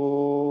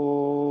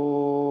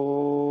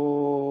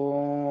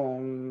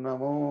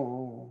Namo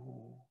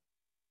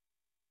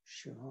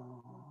Shiva.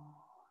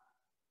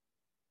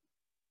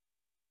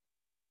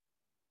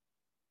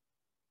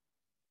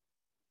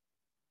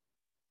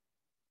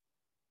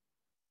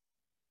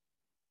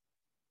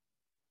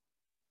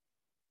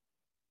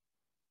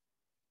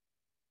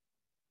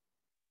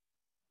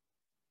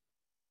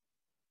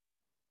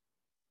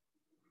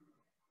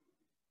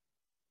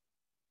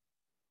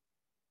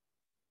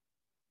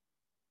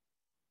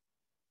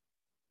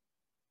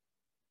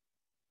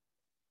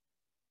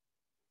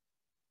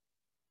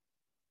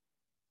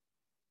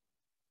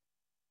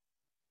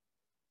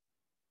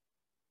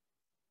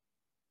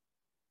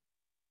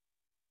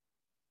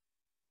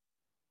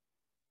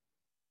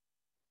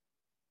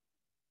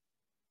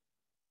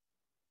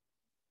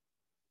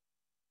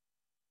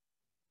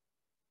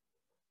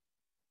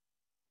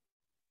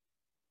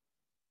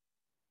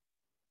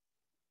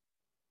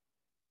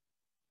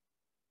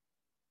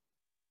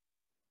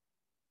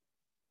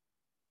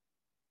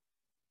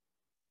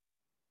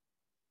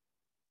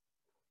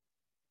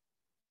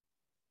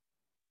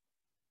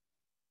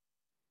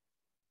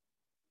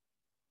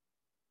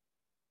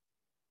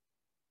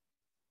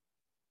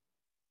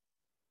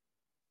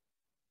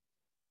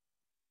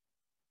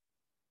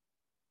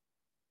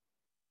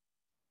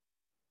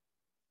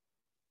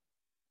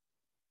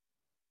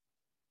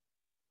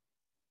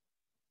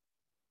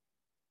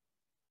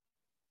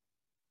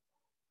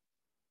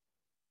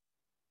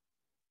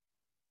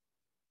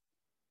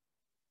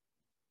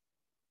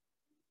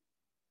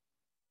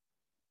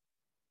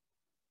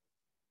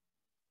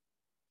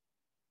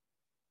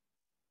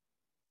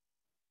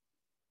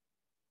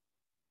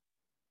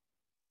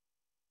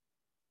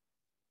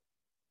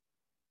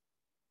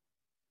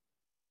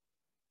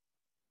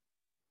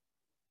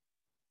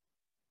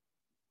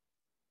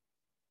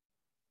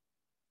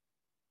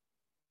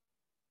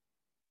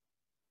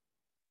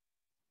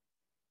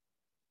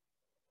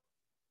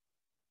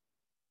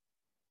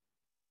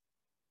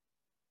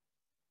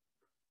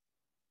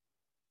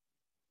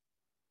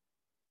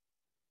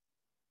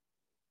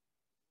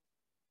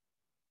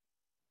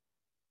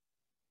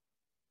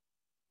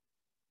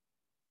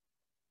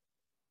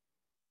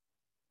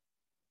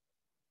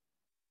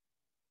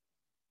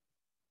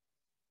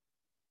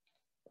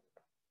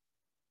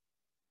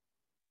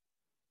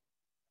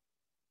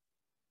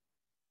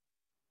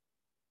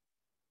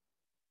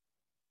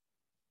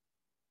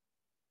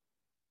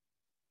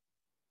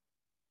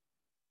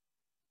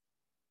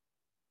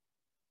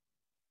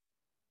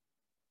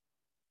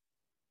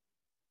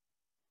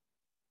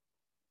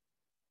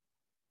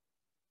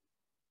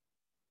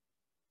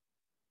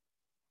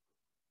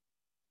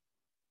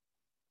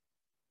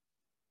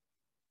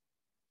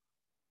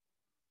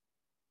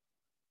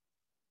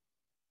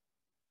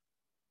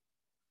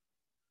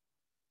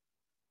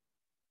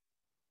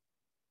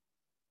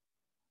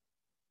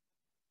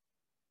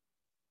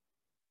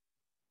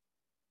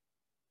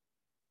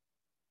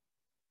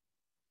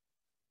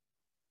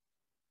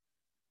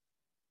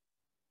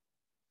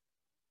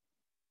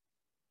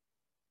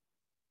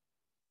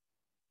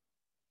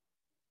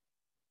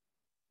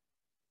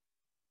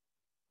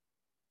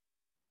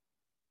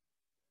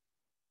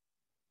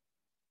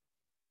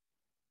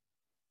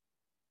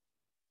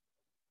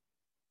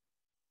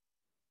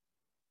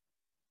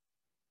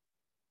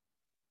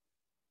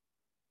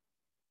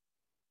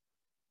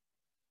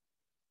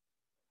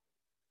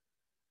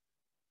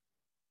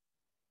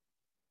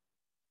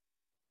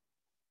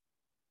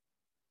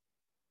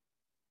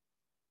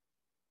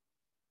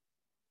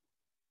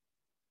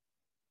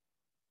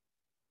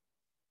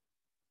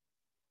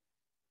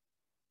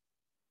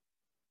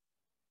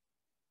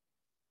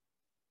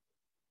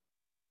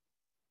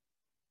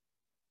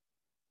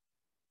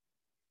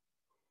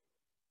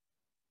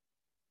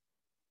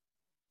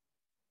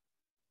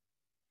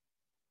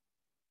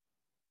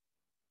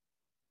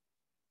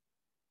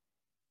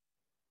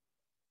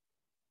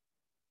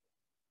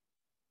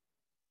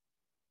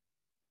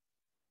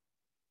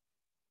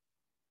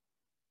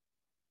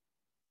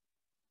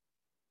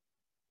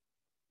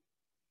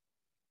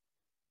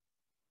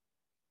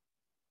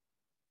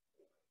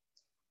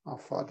 Our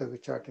Father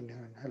which art in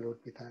heaven,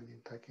 hallowed be thy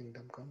name. Thy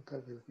kingdom come, thy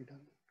will be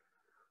done.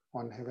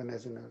 On heaven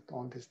as on earth.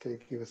 On this day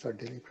give us our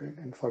daily bread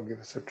and forgive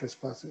us our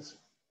trespasses,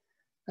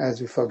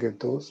 as we forgive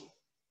those.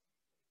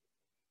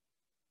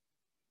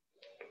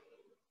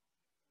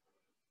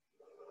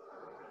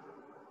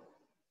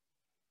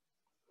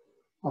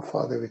 Our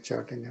Father which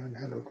art in heaven,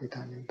 hallowed be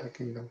thy name. Thy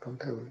kingdom come,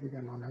 thy will be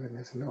done on heaven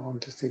as on earth. On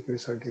this day give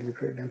us our daily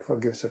bread and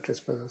forgive us our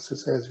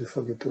trespasses, as we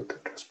forgive those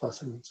that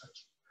trespass against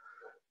us.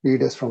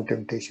 Lead us from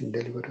temptation,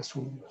 deliver us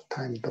from evil.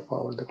 Thine the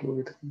power, the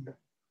glory, the kingdom.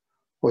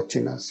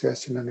 Ocina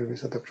seașina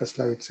nevisată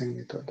preslaviți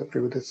sănghită, de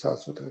privită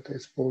sasută, de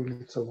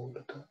spolniță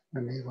volătă,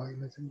 neva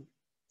imezim.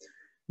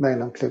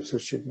 Nainam clepsul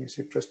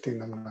șednisi,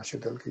 prestinam nașe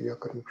delghi,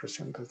 iacărm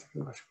crescentă,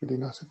 nașe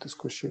pilinasă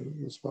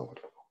tiscușin,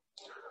 izbavălă.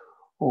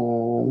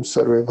 Om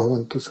sarve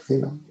bhavantu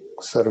sakhinam,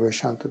 sarve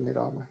shantu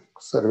nirame,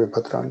 sarve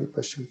bhadrani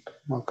pashyantu,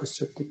 ma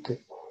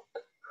kasyapti.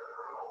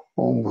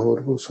 Om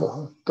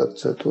bhurvusvaha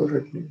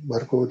tatsaturni,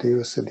 bhargo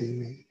devasya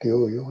dhimi,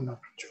 devo yona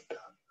prachodayate.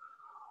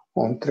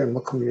 Om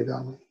Trembakam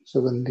Yedami,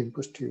 Sugandhim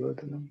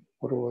Pushtivardhanam,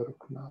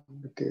 Urvaruknam,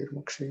 Vitir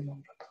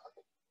Mukshimam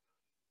Ratat.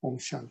 Om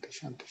Shanti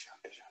Shanti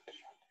Shanti Shanti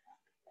Shanti.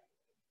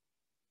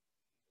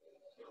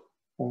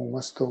 Om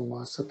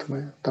Astoma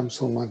Satmaya,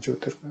 Tamsoma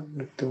Jyotirmaya,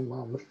 Mrityuma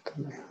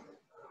Amritamaya.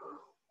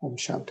 Om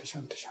Shanti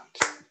Shanti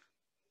Shanti.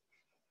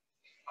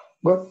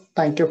 Good,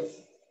 thank you.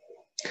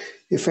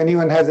 If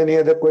anyone has any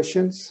other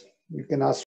questions, you can ask.